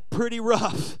had it pretty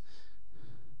rough.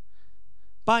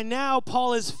 By now,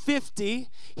 Paul is 50.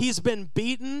 He's been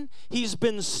beaten. He's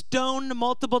been stoned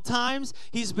multiple times.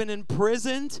 He's been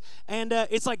imprisoned. And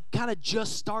it's like kind of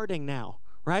just starting now,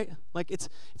 right? Like if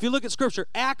you look at Scripture,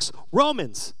 Acts,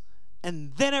 Romans,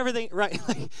 and then everything, right?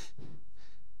 Like,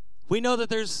 we know that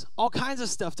there's all kinds of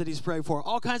stuff that he's praying for,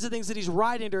 all kinds of things that he's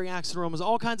writing during Acts and Romans,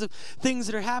 all kinds of things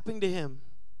that are happening to him.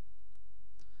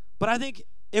 But I think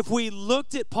if we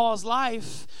looked at Paul's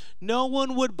life, no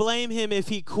one would blame him if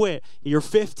he quit. You're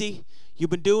 50. You've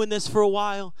been doing this for a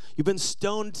while. You've been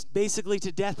stoned basically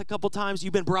to death a couple times.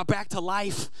 You've been brought back to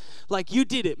life. Like, you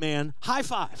did it, man. High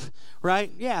five,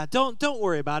 right? Yeah, don't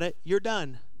worry about it. You're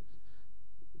done.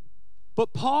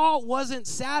 But Paul wasn't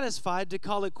satisfied to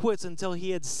call it quits until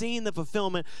he had seen the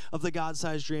fulfillment of the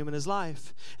God-sized dream in his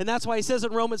life. And that's why he says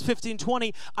in Romans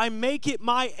 15:20, I make it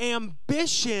my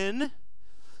ambition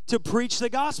to preach the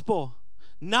gospel,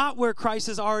 not where Christ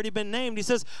has already been named. He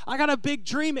says, I got a big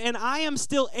dream and I am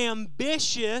still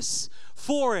ambitious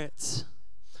for it.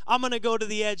 I'm going to go to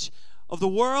the edge of the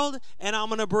world and I'm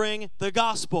going to bring the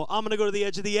gospel. I'm going to go to the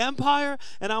edge of the empire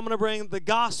and I'm going to bring the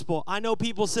gospel. I know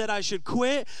people said I should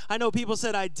quit. I know people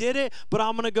said I did it, but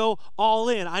I'm going to go all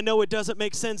in. I know it doesn't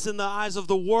make sense in the eyes of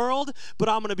the world, but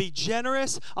I'm going to be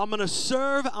generous. I'm going to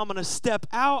serve. I'm going to step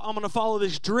out. I'm going to follow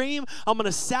this dream. I'm going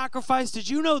to sacrifice. Did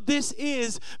you know this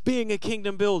is being a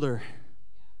kingdom builder?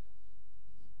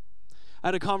 I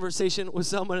had a conversation with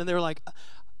someone and they were like,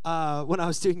 when I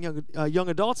was doing young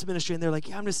adults ministry, and they're like,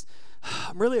 yeah, I'm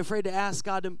really afraid to ask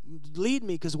God to lead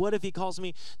me, because what if he calls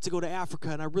me to go to Africa,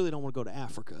 and I really don't want to go to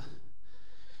Africa?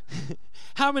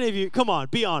 How many of you, come on,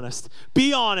 be honest.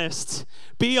 Be honest.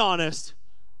 Be honest.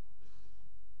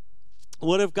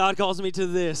 What if God calls me to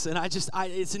this? And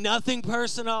it's nothing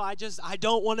personal. I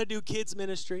don't want to do kids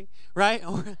ministry, right?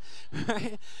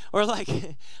 Or like,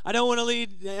 I don't want to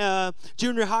lead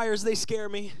junior hires. They scare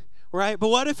me. Right? But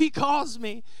what if he calls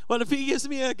me? What if he gives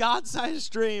me a God-sized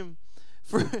dream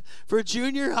for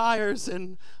junior hires,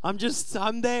 and I'm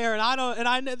there, and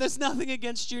I know there's nothing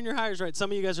against junior hires, right?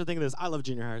 Some of you guys are thinking this. I love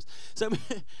junior hires. Some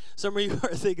of you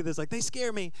are thinking this, like, they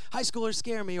scare me. High schoolers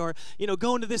scare me, or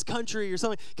going to this country or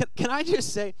something. Can I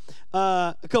just say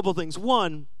a couple things?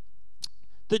 One,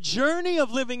 the journey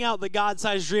of living out the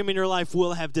God-sized dream in your life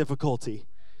will have difficulty.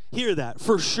 Hear that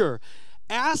for sure.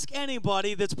 Ask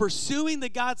anybody that's pursuing the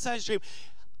God-sized dream.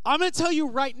 I'm going to tell you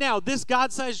right now, this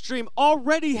God-sized dream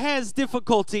already has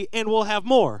difficulty and will have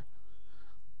more.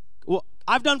 Well,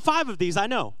 I've done 5 of these, I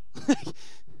know.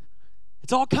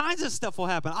 It's all kinds of stuff will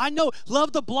happen. I know.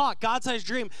 Love the Block, God-sized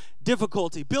dream,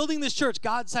 difficulty. Building this church,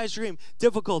 God-sized dream,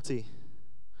 difficulty.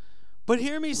 But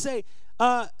hear me say,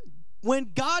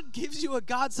 when God gives you a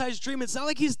God-sized dream, it's not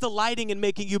like he's delighting in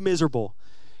making you miserable.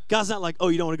 God's not like, oh,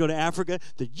 you don't want to go to Africa?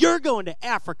 Then you're going to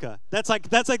Africa. That's like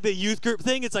the youth group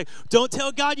thing. It's like, don't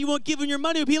tell God you won't give him your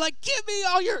money. He'll be like, give me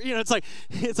all your, it's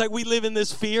like we live in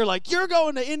this fear, like, you're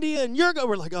going to India and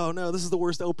we're like, oh no, this is the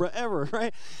worst Oprah ever,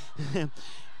 right?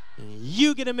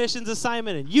 You get a missions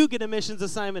assignment and you get a missions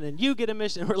assignment and you get a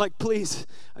mission. We're like, please,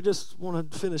 I just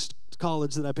want to finish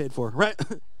college that I paid for, right?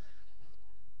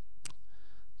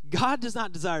 God does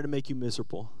not desire to make you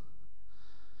miserable.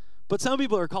 But some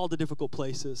people are called to difficult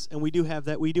places, and we do have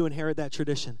that. We do inherit that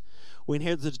tradition. We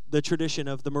inherit the tradition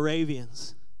of the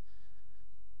Moravians,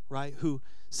 right, who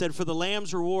said, for the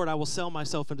lamb's reward, I will sell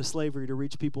myself into slavery to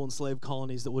reach people in slave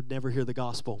colonies that would never hear the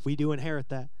gospel. We do inherit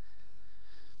that.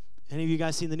 Any of you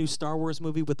guys seen the new Star Wars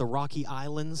movie with the Rocky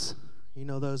Islands?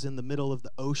 Those in the middle of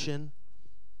the ocean?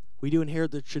 We do inherit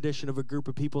the tradition of a group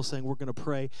of people saying we're going to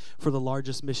pray for the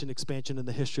largest mission expansion in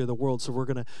the history of the world. So we're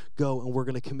going to go and we're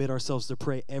going to commit ourselves to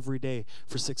pray every day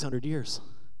for 600 years.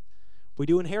 We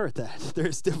do inherit that.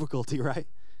 There's difficulty, right?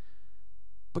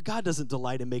 But God doesn't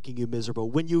delight in making you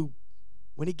miserable. When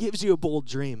he gives you a bold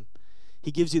dream,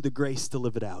 he gives you the grace to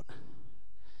live it out.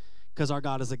 Because our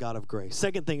God is a God of grace.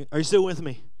 Second thing, are you still with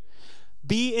me?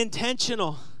 Be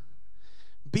intentional.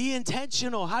 Be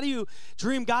intentional. How do you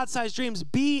dream God-sized dreams?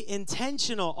 Be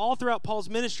intentional. All throughout Paul's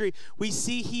ministry, we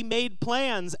see he made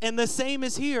plans, and the same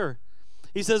is here.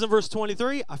 He says in verse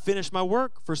 23, I finished my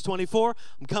work. Verse 24,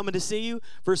 I'm coming to see you.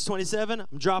 Verse 27,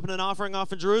 I'm dropping an offering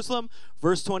off in Jerusalem.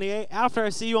 Verse 28, after I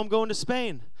see you, I'm going to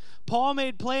Spain. Paul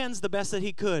made plans the best that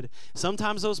he could.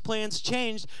 Sometimes those plans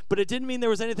changed, but it didn't mean there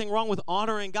was anything wrong with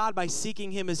honoring God by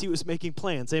seeking him as he was making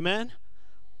plans. Amen?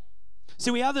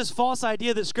 See, we have this false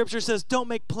idea that Scripture says, don't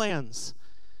make plans.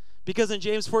 Because in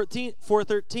James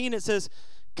 4:13, it says,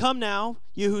 come now,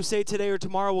 you who say today or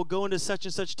tomorrow we'll go into such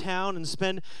and such town and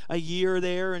spend a year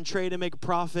there and trade and make a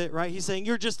profit, right? He's saying,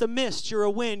 you're just a mist, you're a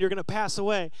wind, you're going to pass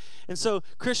away. And so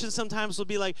Christians sometimes will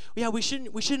be like, yeah, we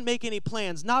shouldn't make any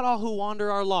plans. Not all who wander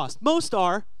are lost. Most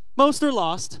are. Most are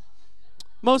lost.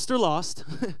 Most are lost.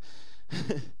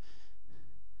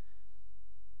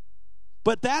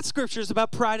 But that scripture is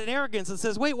about pride and arrogance and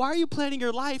says, wait, why are you planning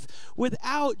your life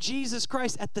without Jesus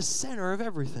Christ at the center of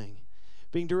everything,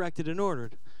 being directed and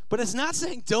ordered? But it's not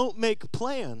saying don't make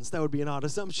plans. That would be an odd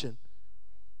assumption.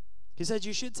 He said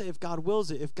you should say if God wills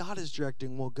it, if God is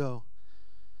directing, we'll go.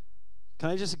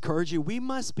 Can I just encourage you? We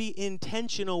must be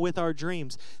intentional with our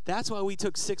dreams. That's why we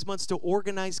took 6 months to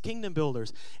organize Kingdom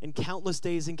Builders and countless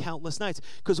days and countless nights,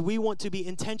 because we want to be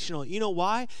intentional. You know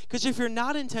why? Because if you're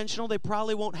not intentional, they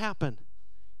probably won't happen.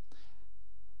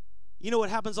 You know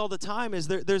what happens all the time is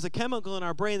there's a chemical in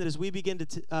our brain that as we begin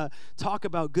to talk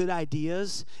about good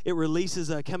ideas, it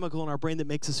releases a chemical in our brain that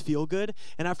makes us feel good.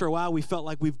 And after a while, we felt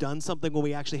like we've done something when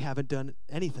we actually haven't done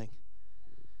anything.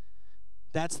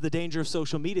 That's the danger of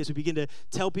social media, is we begin to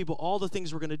tell people all the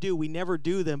things we're going to do. We never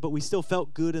do them, but we still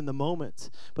felt good in the moment.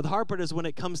 But the hard part is when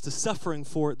it comes to suffering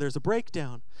for it, there's a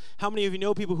breakdown. How many of you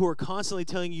know people who are constantly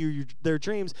telling you their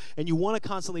dreams, and you want to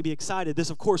constantly be excited? This,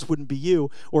 of course, wouldn't be you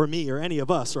or me or any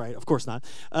of us, right? Of course not.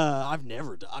 I've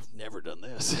never done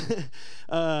this.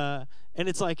 And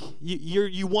it's like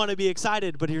you want to be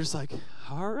excited, but you're just like,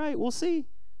 all right, we'll see,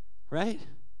 right?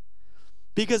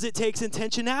 Because it takes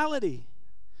intentionality.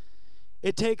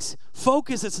 It takes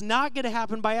focus. It's not going to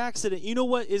happen by accident. You know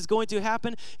what is going to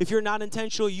happen if you're not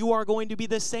intentional? You are going to be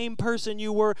the same person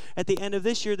you were at the end of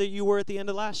this year that you were at the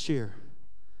end of last year.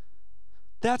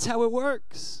 That's how it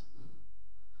works.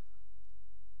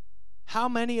 How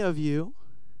many of you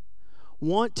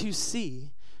want to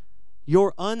see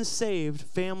your unsaved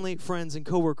family, friends, and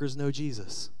coworkers know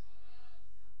Jesus?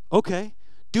 Okay.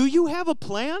 Do you have a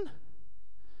plan?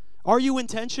 Are you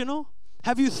intentional?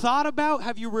 Have you thought about,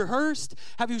 have you rehearsed,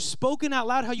 have you spoken out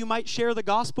loud how you might share the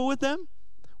gospel with them?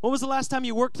 When was the last time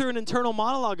you worked through an internal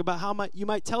monologue about how you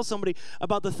might tell somebody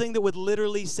about the thing that would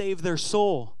literally save their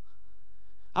soul?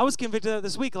 I was convicted of that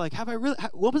this week. Like,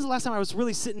 when was the last time I was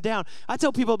really sitting down? I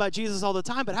tell people about Jesus all the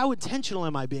time, but how intentional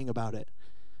am I being about it?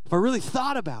 If I really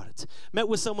thought about it. Met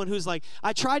with someone who's like,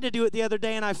 I tried to do it the other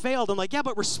day and I failed. I'm like, yeah,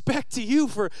 but respect to you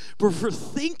for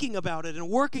thinking about it and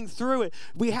working through it.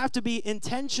 We have to be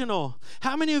intentional.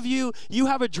 How many of you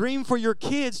have a dream for your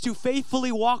kids to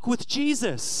faithfully walk with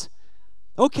Jesus?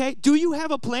 Okay, do you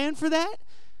have a plan for that?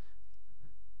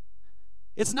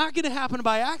 It's not going to happen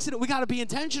by accident. We got to be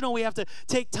intentional. We have to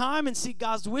take time and seek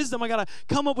God's wisdom. I got to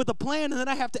come up with a plan, and then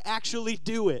I have to actually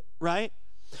do it, right?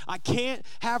 I can't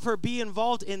have her be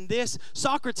involved in this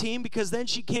soccer team because then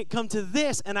she can't come to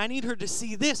this, and I need her to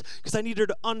see this because I need her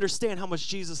to understand how much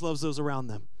Jesus loves those around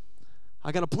them.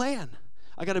 I got a plan.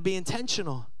 I got to be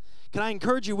intentional. Can I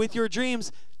encourage you with your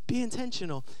dreams? Be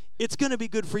intentional. It's going to be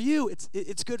good for you.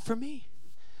 It's good for me.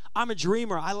 I'm a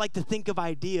dreamer. I like to think of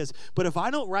ideas, but if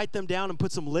I don't write them down and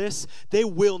put some lists, they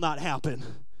will not happen.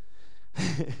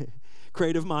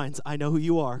 Creative minds, I know who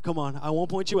you are. Come on, I won't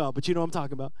point you out, but you know what I'm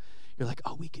talking about. You're like,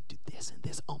 oh, we could do this and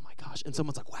this. Oh, my gosh. And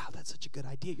someone's like, wow, that's such a good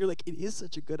idea. You're like, it is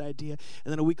such a good idea.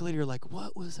 And then a week later, you're like,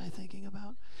 what was I thinking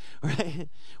about? Right?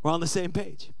 We're on the same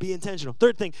page. Be intentional.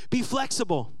 Third thing, be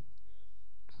flexible.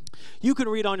 You can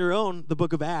read on your own the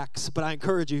book of Acts, but I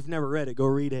encourage you, if you've never read it, go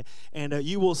read it. And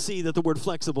you will see that the word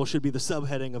flexible should be the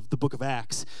subheading of the book of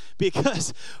Acts.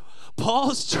 Because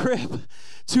Paul's trip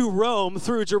to Rome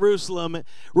through Jerusalem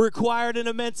required an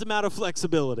immense amount of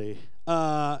flexibility.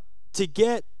 To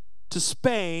get to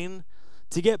Spain,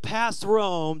 to get past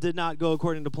Rome, did not go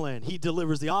according to plan. He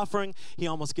delivers the offering. He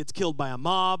almost gets killed by a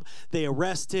mob. They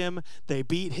arrest him. They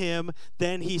beat him.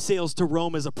 Then he sails to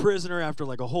Rome as a prisoner after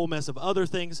like a whole mess of other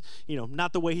things,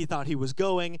 not the way he thought he was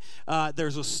going.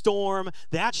 There's a storm.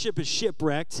 That ship is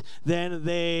shipwrecked. Then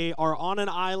they are on an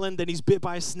island. Then he's bit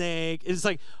by a snake. It's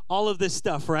like all of this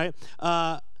stuff, right?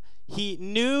 He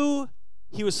knew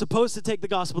he was supposed to take the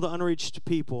gospel to unreached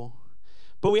people.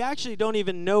 But we actually don't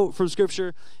even know from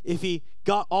Scripture if he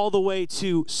got all the way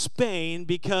to Spain,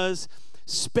 because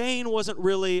Spain wasn't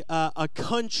really a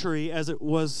country as it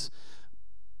was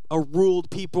a ruled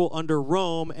people under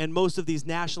Rome, and most of these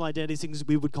national identities, things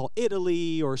we would call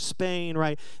Italy or Spain,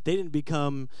 right? They didn't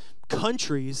become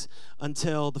countries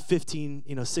until the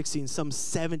 16, some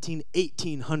 17,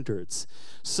 1800s.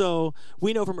 So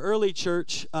we know from early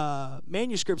church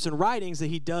manuscripts and writings that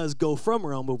he does go from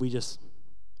Rome, but we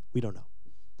don't know.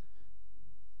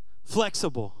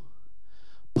 Flexible.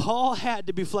 Paul had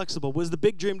to be flexible. Was the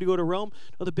big dream to go to Rome?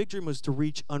 No, the big dream was to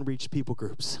reach unreached people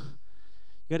groups.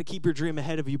 You got to keep your dream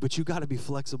ahead of you, but you got to be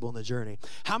flexible in the journey.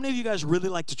 How many of you guys really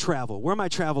like to travel? Where are my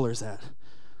travelers at?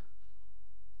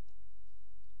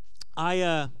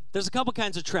 There's a couple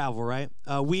kinds of travel, right?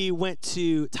 We went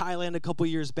to Thailand a couple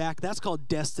years back. That's called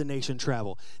destination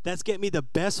travel. That's get me the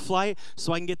best flight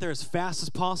so I can get there as fast as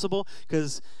possible,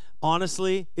 because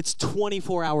honestly, it's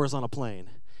 24 hours on a plane,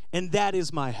 and that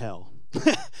is my hell.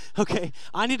 Okay,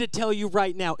 I need to tell you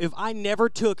right now, if I never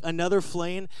took another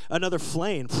plane flight,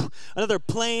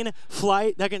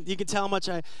 you can tell how much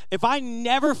if I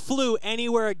never flew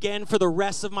anywhere again for the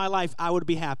rest of my life, I would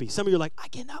be happy. Some of you are like, I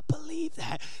cannot believe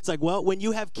that. It's like, well, when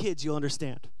you have kids, you'll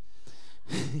understand.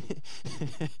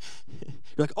 You're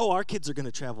like, oh, our kids are going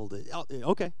to travel.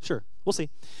 Okay, sure, we'll see.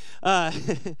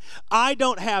 I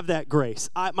don't have that grace.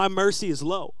 My mercy is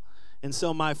low, and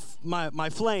so my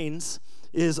flanes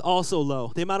is also low.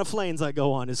 The amount of planes I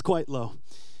go on is quite low.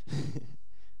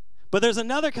 But there's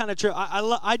another kind of trip.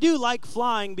 I do like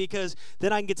flying, because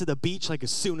then I can get to the beach like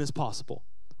as soon as possible,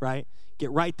 right?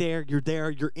 Get right there, you're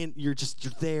there, you're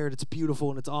there, and it's beautiful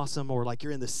and it's awesome, or like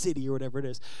you're in the city or whatever it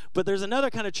is. But there's another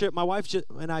kind of trip. My wife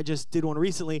and I just did one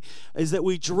recently, is that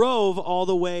we drove all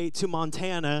the way to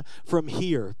Montana from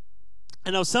here.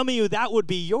 And now some of you, that would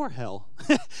be your hell,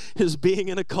 is being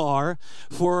in a car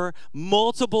for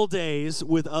multiple days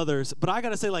with others. But I got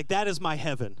to say, like, that is my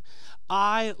heaven.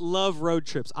 I love road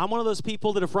trips. I'm one of those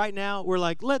people that if right now we're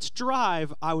like, let's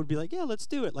drive, I would be like, yeah, let's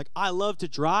do it. Like, I love to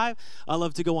drive. I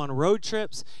love to go on road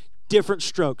trips. Different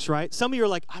strokes, right? Some of you are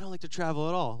like, I don't like to travel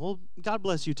at all. Well, God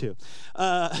bless you too.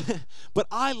 But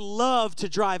I love to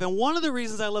drive. And one of the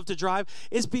reasons I love to drive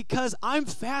is because I'm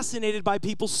fascinated by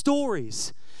people's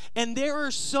stories. And there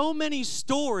are so many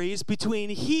stories between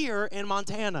here and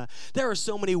Montana. There are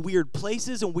so many weird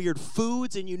places and weird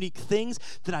foods and unique things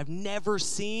that I've never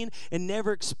seen and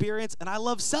never experienced. And I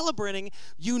love celebrating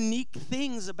unique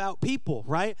things about people,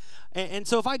 right? And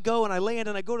so if I go and I land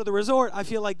and I go to the resort, I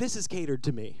feel like this is catered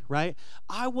to me, right?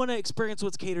 I want to experience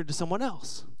what's catered to someone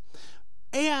else.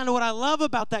 And what I love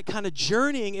about that kind of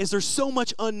journeying is there's so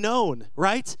much unknown,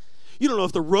 right? You don't know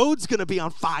if the road's going to be on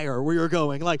fire where you're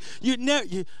going. Like, you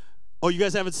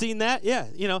guys haven't seen that? Yeah,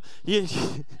 you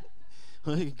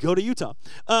go to Utah.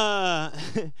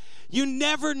 You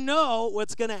never know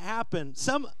what's going to happen.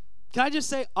 Can I just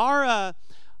say, our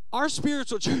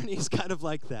spiritual journey is kind of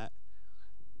like that.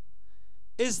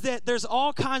 Is that there's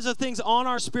all kinds of things on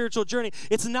our spiritual journey.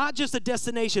 It's not just a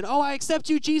destination. Oh, I accept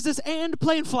you, Jesus, and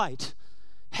plane flight.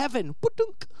 Heaven,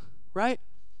 right?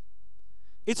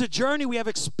 It's a journey. We have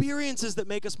experiences that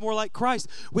make us more like Christ.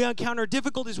 We encounter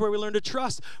difficulties where we learn to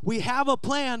trust. We have a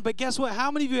plan, but guess what? How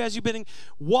many of you, as you've been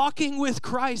walking with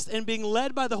Christ and being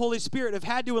led by the Holy Spirit, have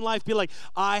had to in life be like,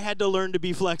 I had to learn to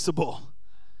be flexible?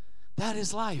 That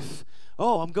is life.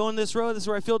 Oh, I'm going this road. This is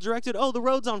where I feel directed. Oh, the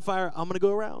road's on fire. I'm going to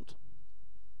go around.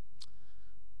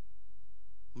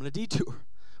 I'm going to detour.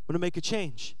 I'm going to make a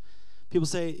change. People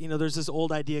say, there's this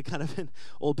old idea kind of in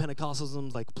old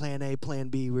Pentecostalism, like plan A, plan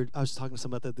B. I was talking to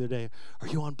somebody the other day. Are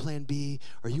you on plan B?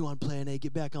 Are you on plan A?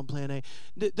 Get back on plan A.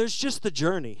 There's just the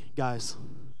journey, guys.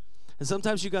 And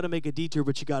sometimes you got to make a detour,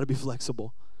 but you got to be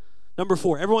flexible. Number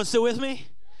 4, everyone still with me?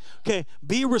 Okay,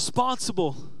 be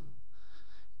responsible.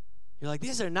 You're like,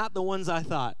 these are not the ones I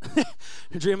thought.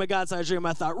 A dream of God's I dream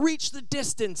I thought. Reach the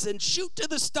distance and shoot to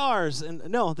the stars. And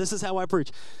no, this is how I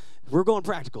preach. We're going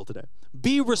practical today.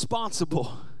 Be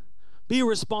responsible. Be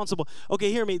responsible.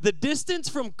 Okay, hear me. The distance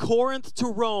from Corinth to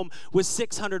Rome was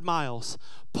 600 miles.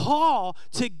 Paul,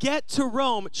 to get to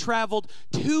Rome, traveled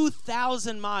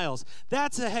 2,000 miles.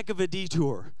 That's a heck of a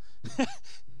detour.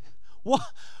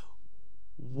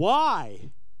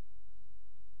 Why?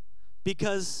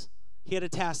 Because he had a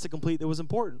task to complete that was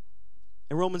important.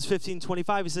 In Romans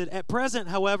 15:25, he said, at present,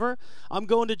 however, I'm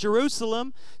going to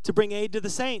Jerusalem to bring aid to the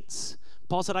saints.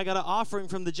 Paul said, I got an offering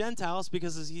from the Gentiles,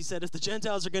 because he said, if the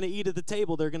Gentiles are going to eat at the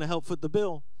table, they're going to help foot the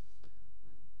bill.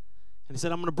 And he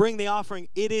said, I'm going to bring the offering.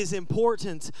 It is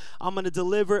important. I'm going to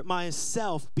deliver it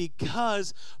myself,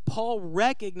 because Paul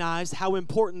recognized how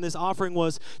important this offering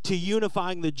was to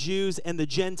unifying the Jews and the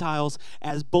Gentiles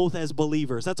as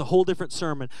believers. That's a whole different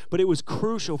sermon, but it was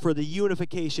crucial for the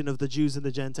unification of the Jews and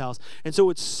the Gentiles. And so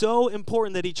it's so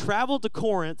important that he traveled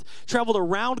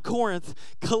around Corinth,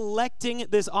 collecting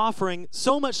this offering,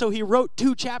 so much so he wrote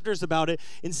 2 chapters about it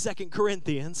in 2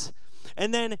 Corinthians.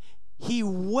 And then he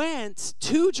went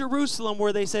to Jerusalem,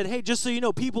 where they said, hey, just so you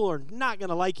know, people are not going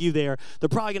to like you there. They're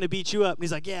probably going to beat you up. And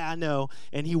he's like, yeah, I know.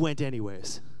 And he went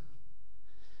anyways.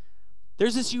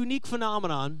 There's this unique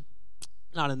phenomenon,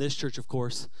 not in this church, of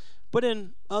course, but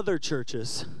in other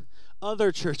churches.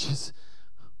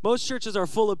 Most churches are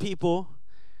full of people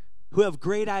who have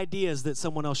great ideas that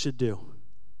someone else should do.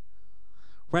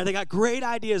 Right? They got great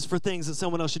ideas for things that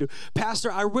someone else should do.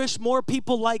 Pastor, I wish more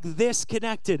people like this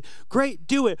connected. Great,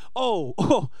 do it.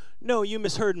 Oh, no, you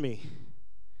misheard me.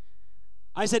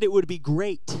 I said it would be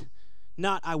great,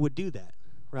 not I would do that,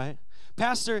 right?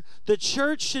 Pastor, the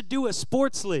church should do a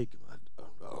sports league.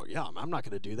 Oh, yeah, I'm not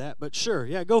going to do that, but sure,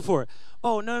 yeah, go for it.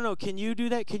 Oh, no, can you do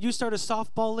that? Can you start a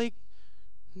softball league?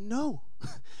 No,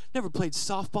 never played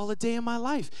softball a day in my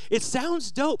life. It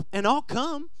sounds dope, and I'll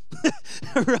come.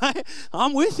 Right?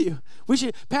 I'm with you.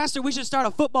 Pastor, we should start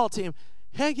a football team.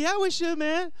 Heck yeah, we should,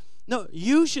 man. No,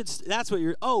 you should. That's what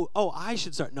you're. I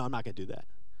should start. No, I'm not going to do that.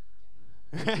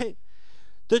 Right?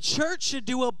 The church should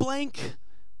do a blank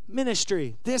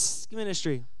ministry. This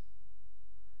ministry.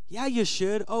 Yeah, you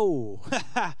should. Oh,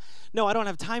 no, I don't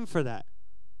have time for that.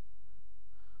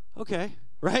 Okay,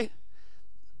 right?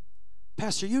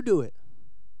 Pastor, you do it.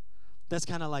 That's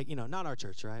kind of like, not our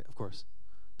church, right? Of course.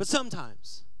 But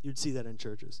sometimes you'd see that in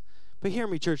churches. But hear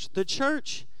me, church. The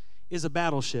church is a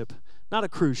battleship, not a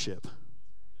cruise ship.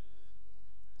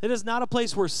 It is not a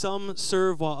place where some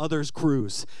serve while others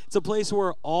cruise. It's a place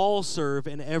where all serve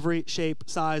in every shape,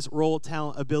 size, role,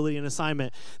 talent, ability, and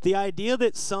assignment. The idea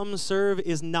that some serve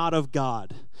is not of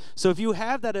God. So if you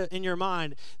have that in your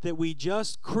mind, that we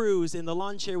just cruise in the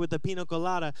lawn chair with the pina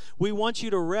colada, we want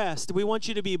you to rest. We want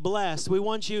you to be blessed. We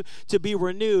want you to be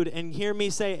renewed. And hear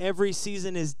me say, every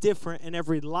season is different and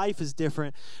every life is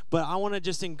different. But I want to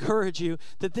just encourage you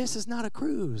that this is not a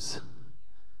cruise.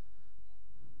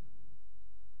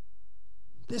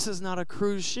 This is not a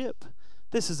cruise ship.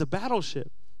 This is a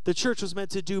battleship. The church was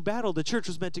meant to do battle. The church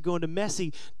was meant to go into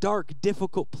messy, dark,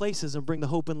 difficult places and bring the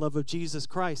hope and love of Jesus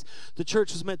Christ. The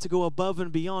church was meant to go above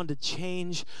and beyond to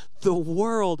change the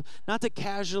world, not to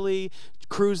casually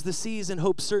cruise the seas and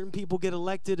hope certain people get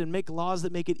elected and make laws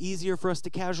that make it easier for us to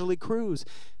casually cruise.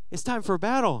 It's time for a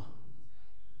battle.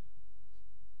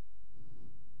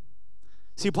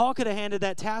 See, Paul could have handed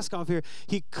that task off here.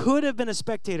 He could have been a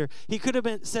spectator. He could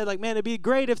have said, like, man, it'd be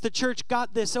great if the church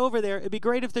got this over there. It'd be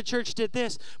great if the church did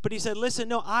this. But he said, listen,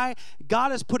 no,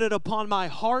 God has put it upon my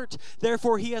heart.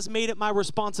 Therefore, he has made it my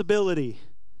responsibility.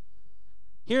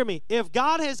 Hear me. If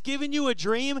God has given you a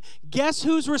dream, guess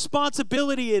whose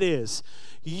responsibility it is?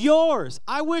 Yours.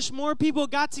 I wish more people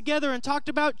got together and talked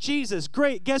about Jesus.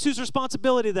 Great. Guess whose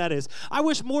responsibility that is? I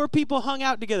wish more people hung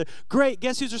out together. Great.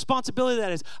 Guess whose responsibility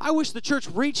that is? I wish the church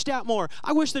reached out more.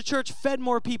 I wish the church fed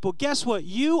more people. Guess what?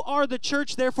 You are the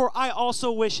church, therefore I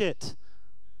also wish it.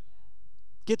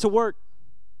 Get to work.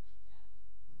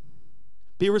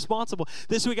 Be responsible.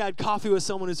 This week I had coffee with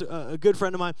someone who's a good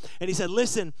friend of mine, and he said,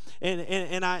 listen,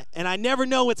 and I never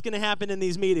know what's going to happen in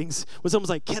these meetings. When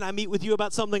someone's like, can I meet with you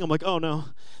about something? I'm like, oh, no.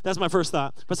 That's my first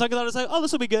thought. But second thought is like, oh,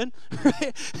 this will be good.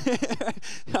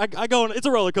 I go, it's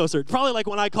a roller coaster. Probably like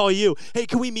when I call you, hey,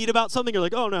 can we meet about something? You're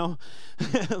like, oh, no.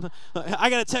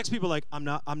 I got to text people like, I'm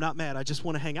not mad. I just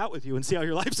want to hang out with you and see how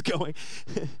your life's going.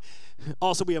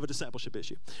 Also, we have a discipleship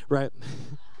issue, right?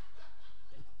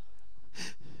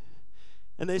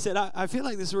 And they said, I feel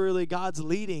like this is really God's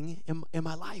leading in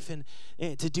my life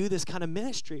and to do this kind of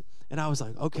ministry. And I was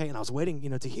like, okay. And I was waiting,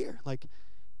 to hear, like,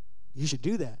 you should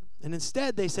do that. And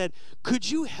instead they said, could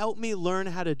you help me learn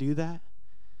how to do that?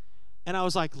 And I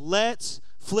was like, let's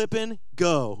flippin'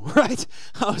 go, right?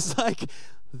 I was like,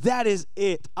 that is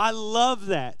it. I love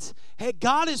that. Hey,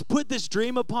 God has put this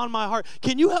dream upon my heart.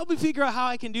 Can you help me figure out how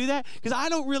I can do that? Because I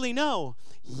don't really know.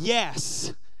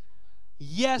 Yes.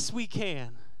 Yes, we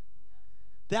can.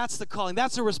 That's the calling.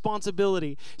 That's the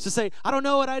responsibility. It's to say, I don't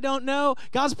know what I don't know.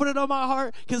 God's put it on my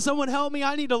heart. Can someone help me?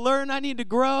 I need to learn. I need to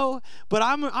grow. But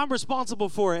I'm responsible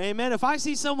for it. Amen. If I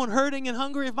see someone hurting and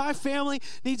hungry, if my family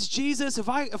needs Jesus, if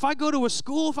I go to a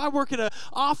school, if I work at an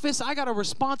office, I got a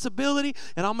responsibility,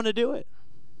 and I'm going to do it.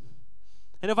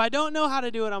 And if I don't know how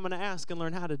to do it, I'm going to ask and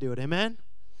learn how to do it. Amen.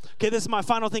 Okay, this is my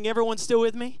final thing. Everyone still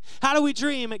with me? How do we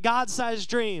dream at God-sized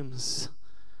dreams?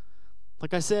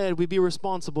 Like I said, we be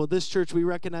responsible. At this church, we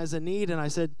recognize a need, and I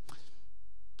said,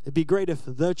 it'd be great if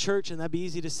the church, and that'd be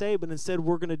easy to say, but instead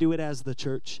we're going to do it as the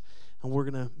church, and we're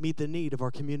going to meet the need of our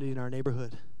community and our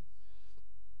neighborhood.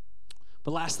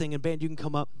 But last thing, and band, you can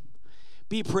come up.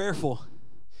 Be prayerful.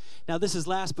 Now, this is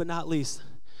last but not least.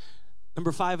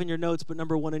 Number 5 in your notes, but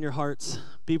number 1 in your hearts.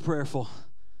 Be prayerful.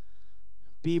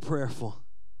 Be prayerful.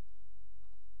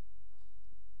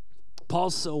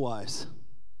 Paul's so wise.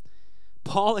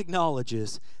 Paul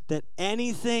acknowledges that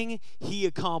anything he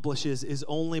accomplishes is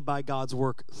only by God's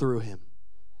work through him.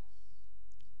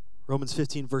 Romans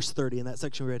 15, verse 30, in that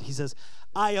section we read, he says,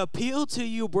 I appeal to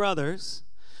you, brothers,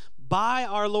 by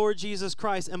our Lord Jesus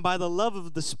Christ and by the love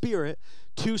of the Spirit,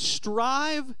 to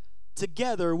strive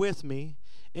together with me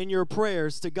in your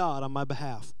prayers to God on my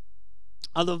behalf.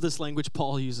 I love this language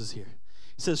Paul uses here.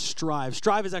 He says strive.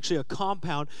 Strive is actually a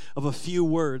compound of a few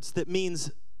words that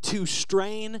means to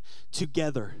strain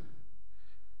together.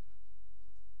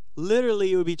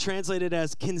 Literally, it would be translated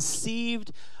as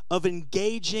conceived of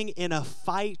engaging in a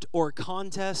fight or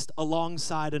contest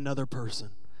alongside another person.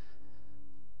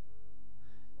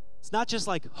 It's not just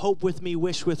like hope with me,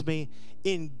 wish with me,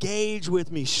 engage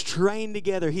with me, strain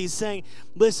together. He's saying,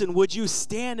 listen, would you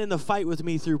stand in the fight with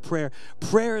me through prayer?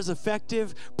 Prayer is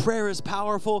effective. Prayer is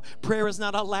powerful. Prayer is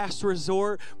not a last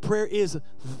resort. Prayer is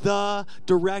the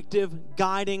directive,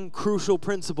 guiding, crucial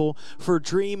principle for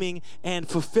dreaming and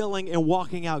fulfilling and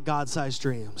walking out God-sized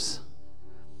dreams.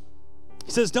 He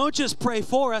says, don't just pray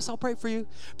for us. I'll pray for you.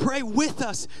 Pray with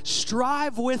us.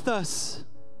 Strive with us.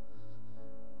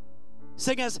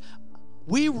 Saying as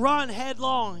we run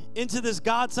headlong into this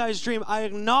God-sized dream, I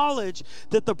acknowledge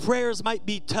that the prayers might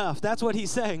be tough. That's what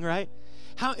he's saying, right?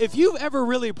 If you've ever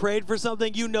really prayed for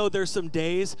something, you know there's some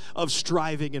days of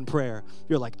striving in prayer.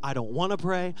 You're like, I don't want to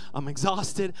pray. I'm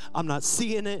exhausted. I'm not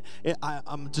seeing it.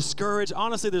 I'm discouraged.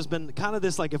 Honestly, there's been kind of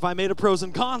this, like if I made a pros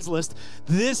and cons list,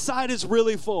 this side is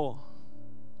really full.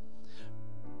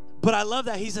 But I love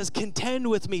that he says, contend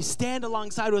with me, stand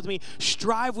alongside with me,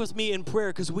 strive with me in prayer,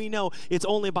 because we know it's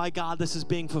only by God this is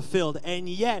being fulfilled. And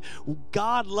yet,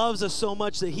 God loves us so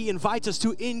much that he invites us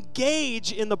to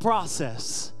engage in the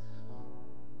process.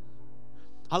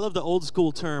 I love the old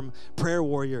school term, prayer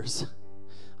warriors.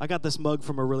 I got this mug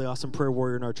from a really awesome prayer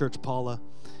warrior in our church, Paula,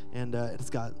 and it's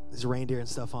got these reindeer and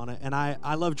stuff on it. And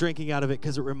I love drinking out of it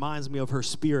because it reminds me of her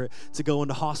spirit to go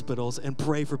into hospitals and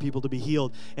pray for people to be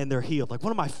healed, and they're healed. Like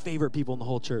one of my favorite people in the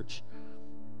whole church.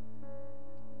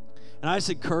 And I just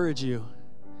encourage you.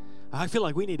 I feel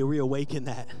like we need to reawaken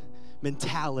that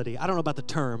mentality. I don't know about the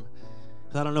term,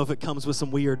 because I don't know if it comes with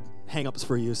some weird hang-ups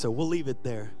for you, so we'll leave it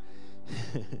there.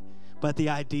 But the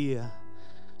idea.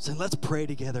 So let's pray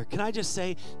together. Can I just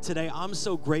say today, I'm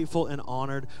so grateful and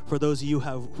honored for those of you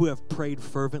who have prayed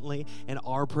fervently and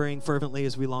are praying fervently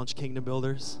as we launch Kingdom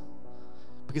Builders,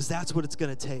 because that's what it's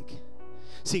going to take.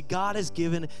 See, God has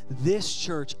given this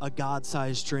church a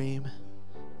God-sized dream.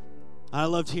 I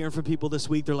loved hearing from people this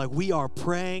week. They're like, we are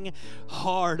praying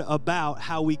hard about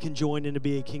how we can join in to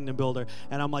be a Kingdom Builder.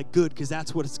 And I'm like, good, because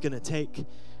that's what it's going to take.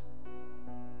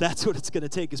 That's what it's going to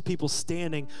take, is people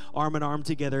standing arm in arm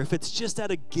together. If it's just out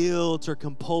of guilt or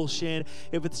compulsion,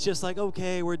 if it's just like,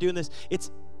 okay, we're doing this, it's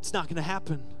not going to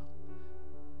happen.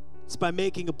 It's by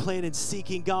making a plan and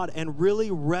seeking God and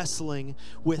really wrestling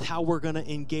with how we're going to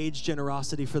engage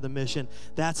generosity for the mission.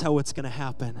 That's how it's going to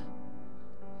happen.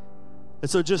 And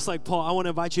so just like Paul, I want to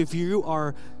invite you, if you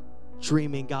are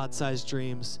dreaming God-sized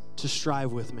dreams, to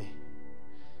strive with me.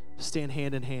 Stand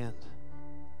hand in hand.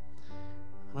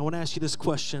 And I want to ask you this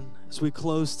question as we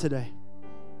close today.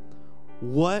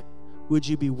 What would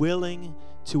you be willing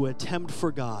to attempt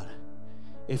for God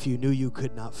if you knew you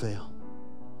could not fail?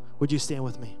 Would you stand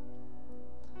with me?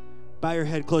 Bow your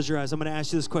head, close your eyes. I'm going to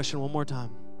ask you this question one more time.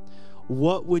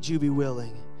 What would you be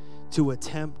willing to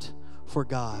attempt for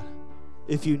God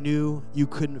if you knew you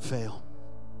couldn't fail?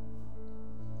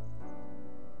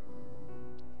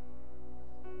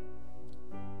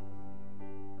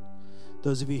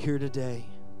 Those of you here today,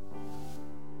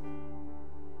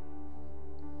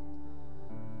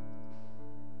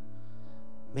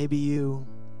 maybe you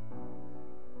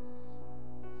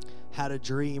had a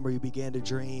dream, or you began to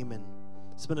dream and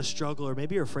it's been a struggle, or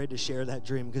maybe you're afraid to share that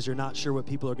dream because you're not sure what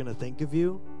people are going to think of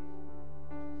you.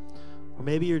 Or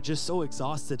maybe you're just so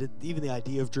exhausted, even the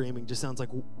idea of dreaming just sounds like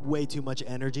way too much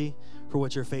energy for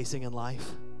what you're facing in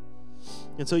life.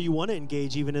 And so you want to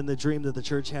engage even in the dream that the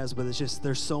church has, but it's just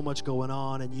there's so much going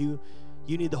on, and you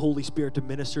need the Holy Spirit to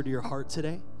minister to your heart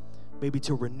today, maybe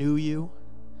to renew you,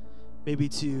 maybe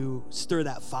to stir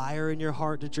that fire in your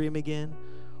heart to dream again,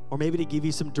 or maybe to give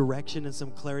you some direction and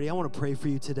some clarity. I want to pray for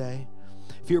you today.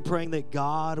 if you're praying that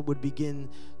God would begin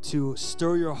to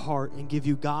stir your heart and give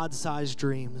you God-sized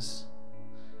dreams,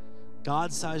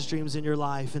 God-sized dreams in your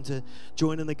life, and to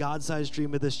join in the God-sized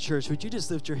dream of this church, would you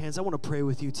just lift your hands? I want to pray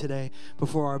with you today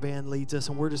before our band leads us,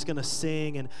 and we're just going to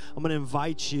sing, and I'm going to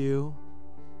invite you,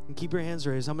 and keep your hands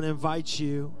raised. I'm going to invite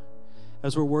you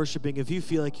as we're worshiping. If you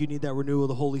feel like you need that renewal of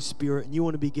the Holy Spirit and you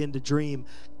want to begin to dream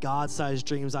God-sized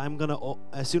dreams,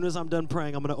 as soon as I'm done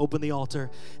praying, I'm going to open the altar,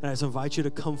 and I just invite you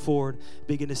to come forward,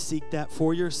 begin to seek that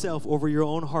for yourself over your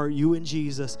own heart, you and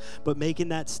Jesus. But making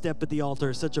that step at the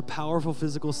altar is such a powerful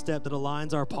physical step that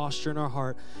aligns our posture and our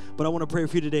heart. But I want to pray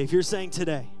for you today. If you're saying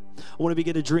today, I want to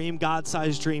begin to dream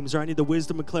God-sized dreams, or I need the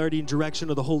wisdom and clarity and direction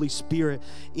of the Holy Spirit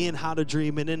in how to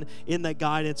dream and in that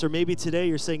guidance. Or maybe today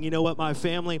you're saying, you know what, my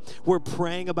family, we're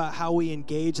praying about how we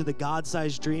engage in the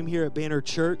God-sized dream here at Banner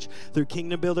Church through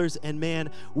Kingdom Builders, and man,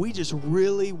 we just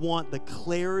really want the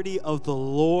clarity of the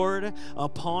Lord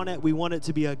upon it. We want it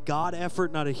to be a God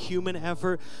effort, not a human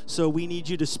effort, so we need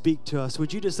you to speak to us.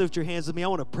 Would you just lift your hands with me? I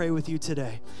want to pray with you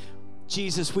today.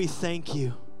 Jesus, we thank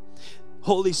you.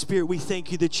 Holy Spirit, we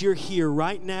thank you that you're here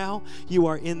right now. You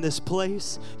are in this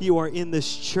place. You are in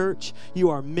this church. You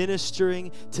are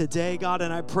ministering today, God.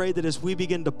 And I pray that as we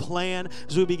begin to plan,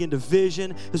 as we begin to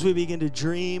vision, as we begin to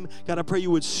dream, God, I pray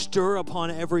you would stir upon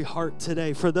every heart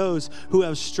today. For those who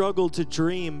have struggled to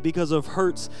dream because of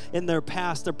hurts in their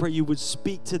past, I pray you would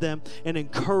speak to them and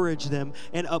encourage them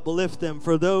and uplift them.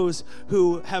 For those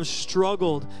who have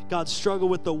struggled, God, struggle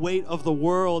with the weight of the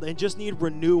world and just need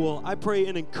renewal, I pray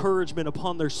an encouragement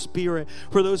upon their spirit.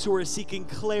 For those who are seeking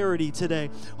clarity today,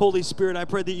 Holy Spirit, I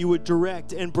pray that you would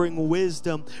direct and bring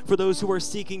wisdom. For those who are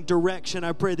seeking direction,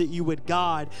 I pray that you would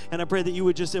guide, and I pray that you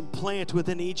would just implant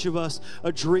within each of us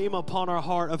a dream upon our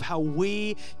heart of how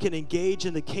we can engage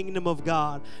in the kingdom of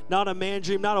God. Not a man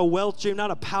dream, not a wealth dream,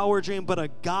 not a power dream, but a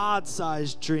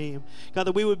God-sized dream. God,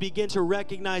 that we would begin to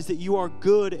recognize that you are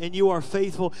good and you are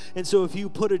faithful, and so if you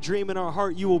put a dream in our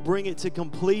heart, you will bring it to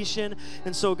completion.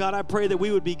 And so, God, I pray that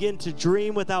we would begin to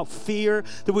dream without fear,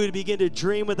 that we would begin to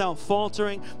dream without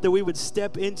faltering, that we would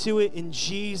step into it in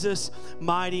Jesus'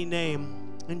 mighty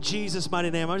name. In Jesus'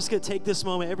 mighty name. I'm just going to take this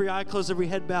moment, every eye closed, every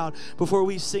head bowed, before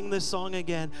we sing this song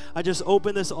again. I just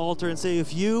open this altar and say,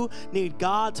 if you need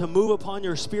God to move upon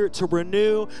your spirit, to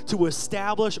renew, to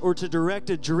establish, or to direct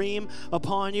a dream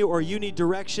upon you, or you need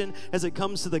direction as it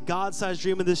comes to the God-sized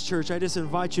dream of this church, I just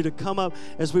invite you to come up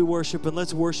as we worship, and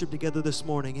let's worship together this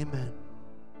morning. Amen.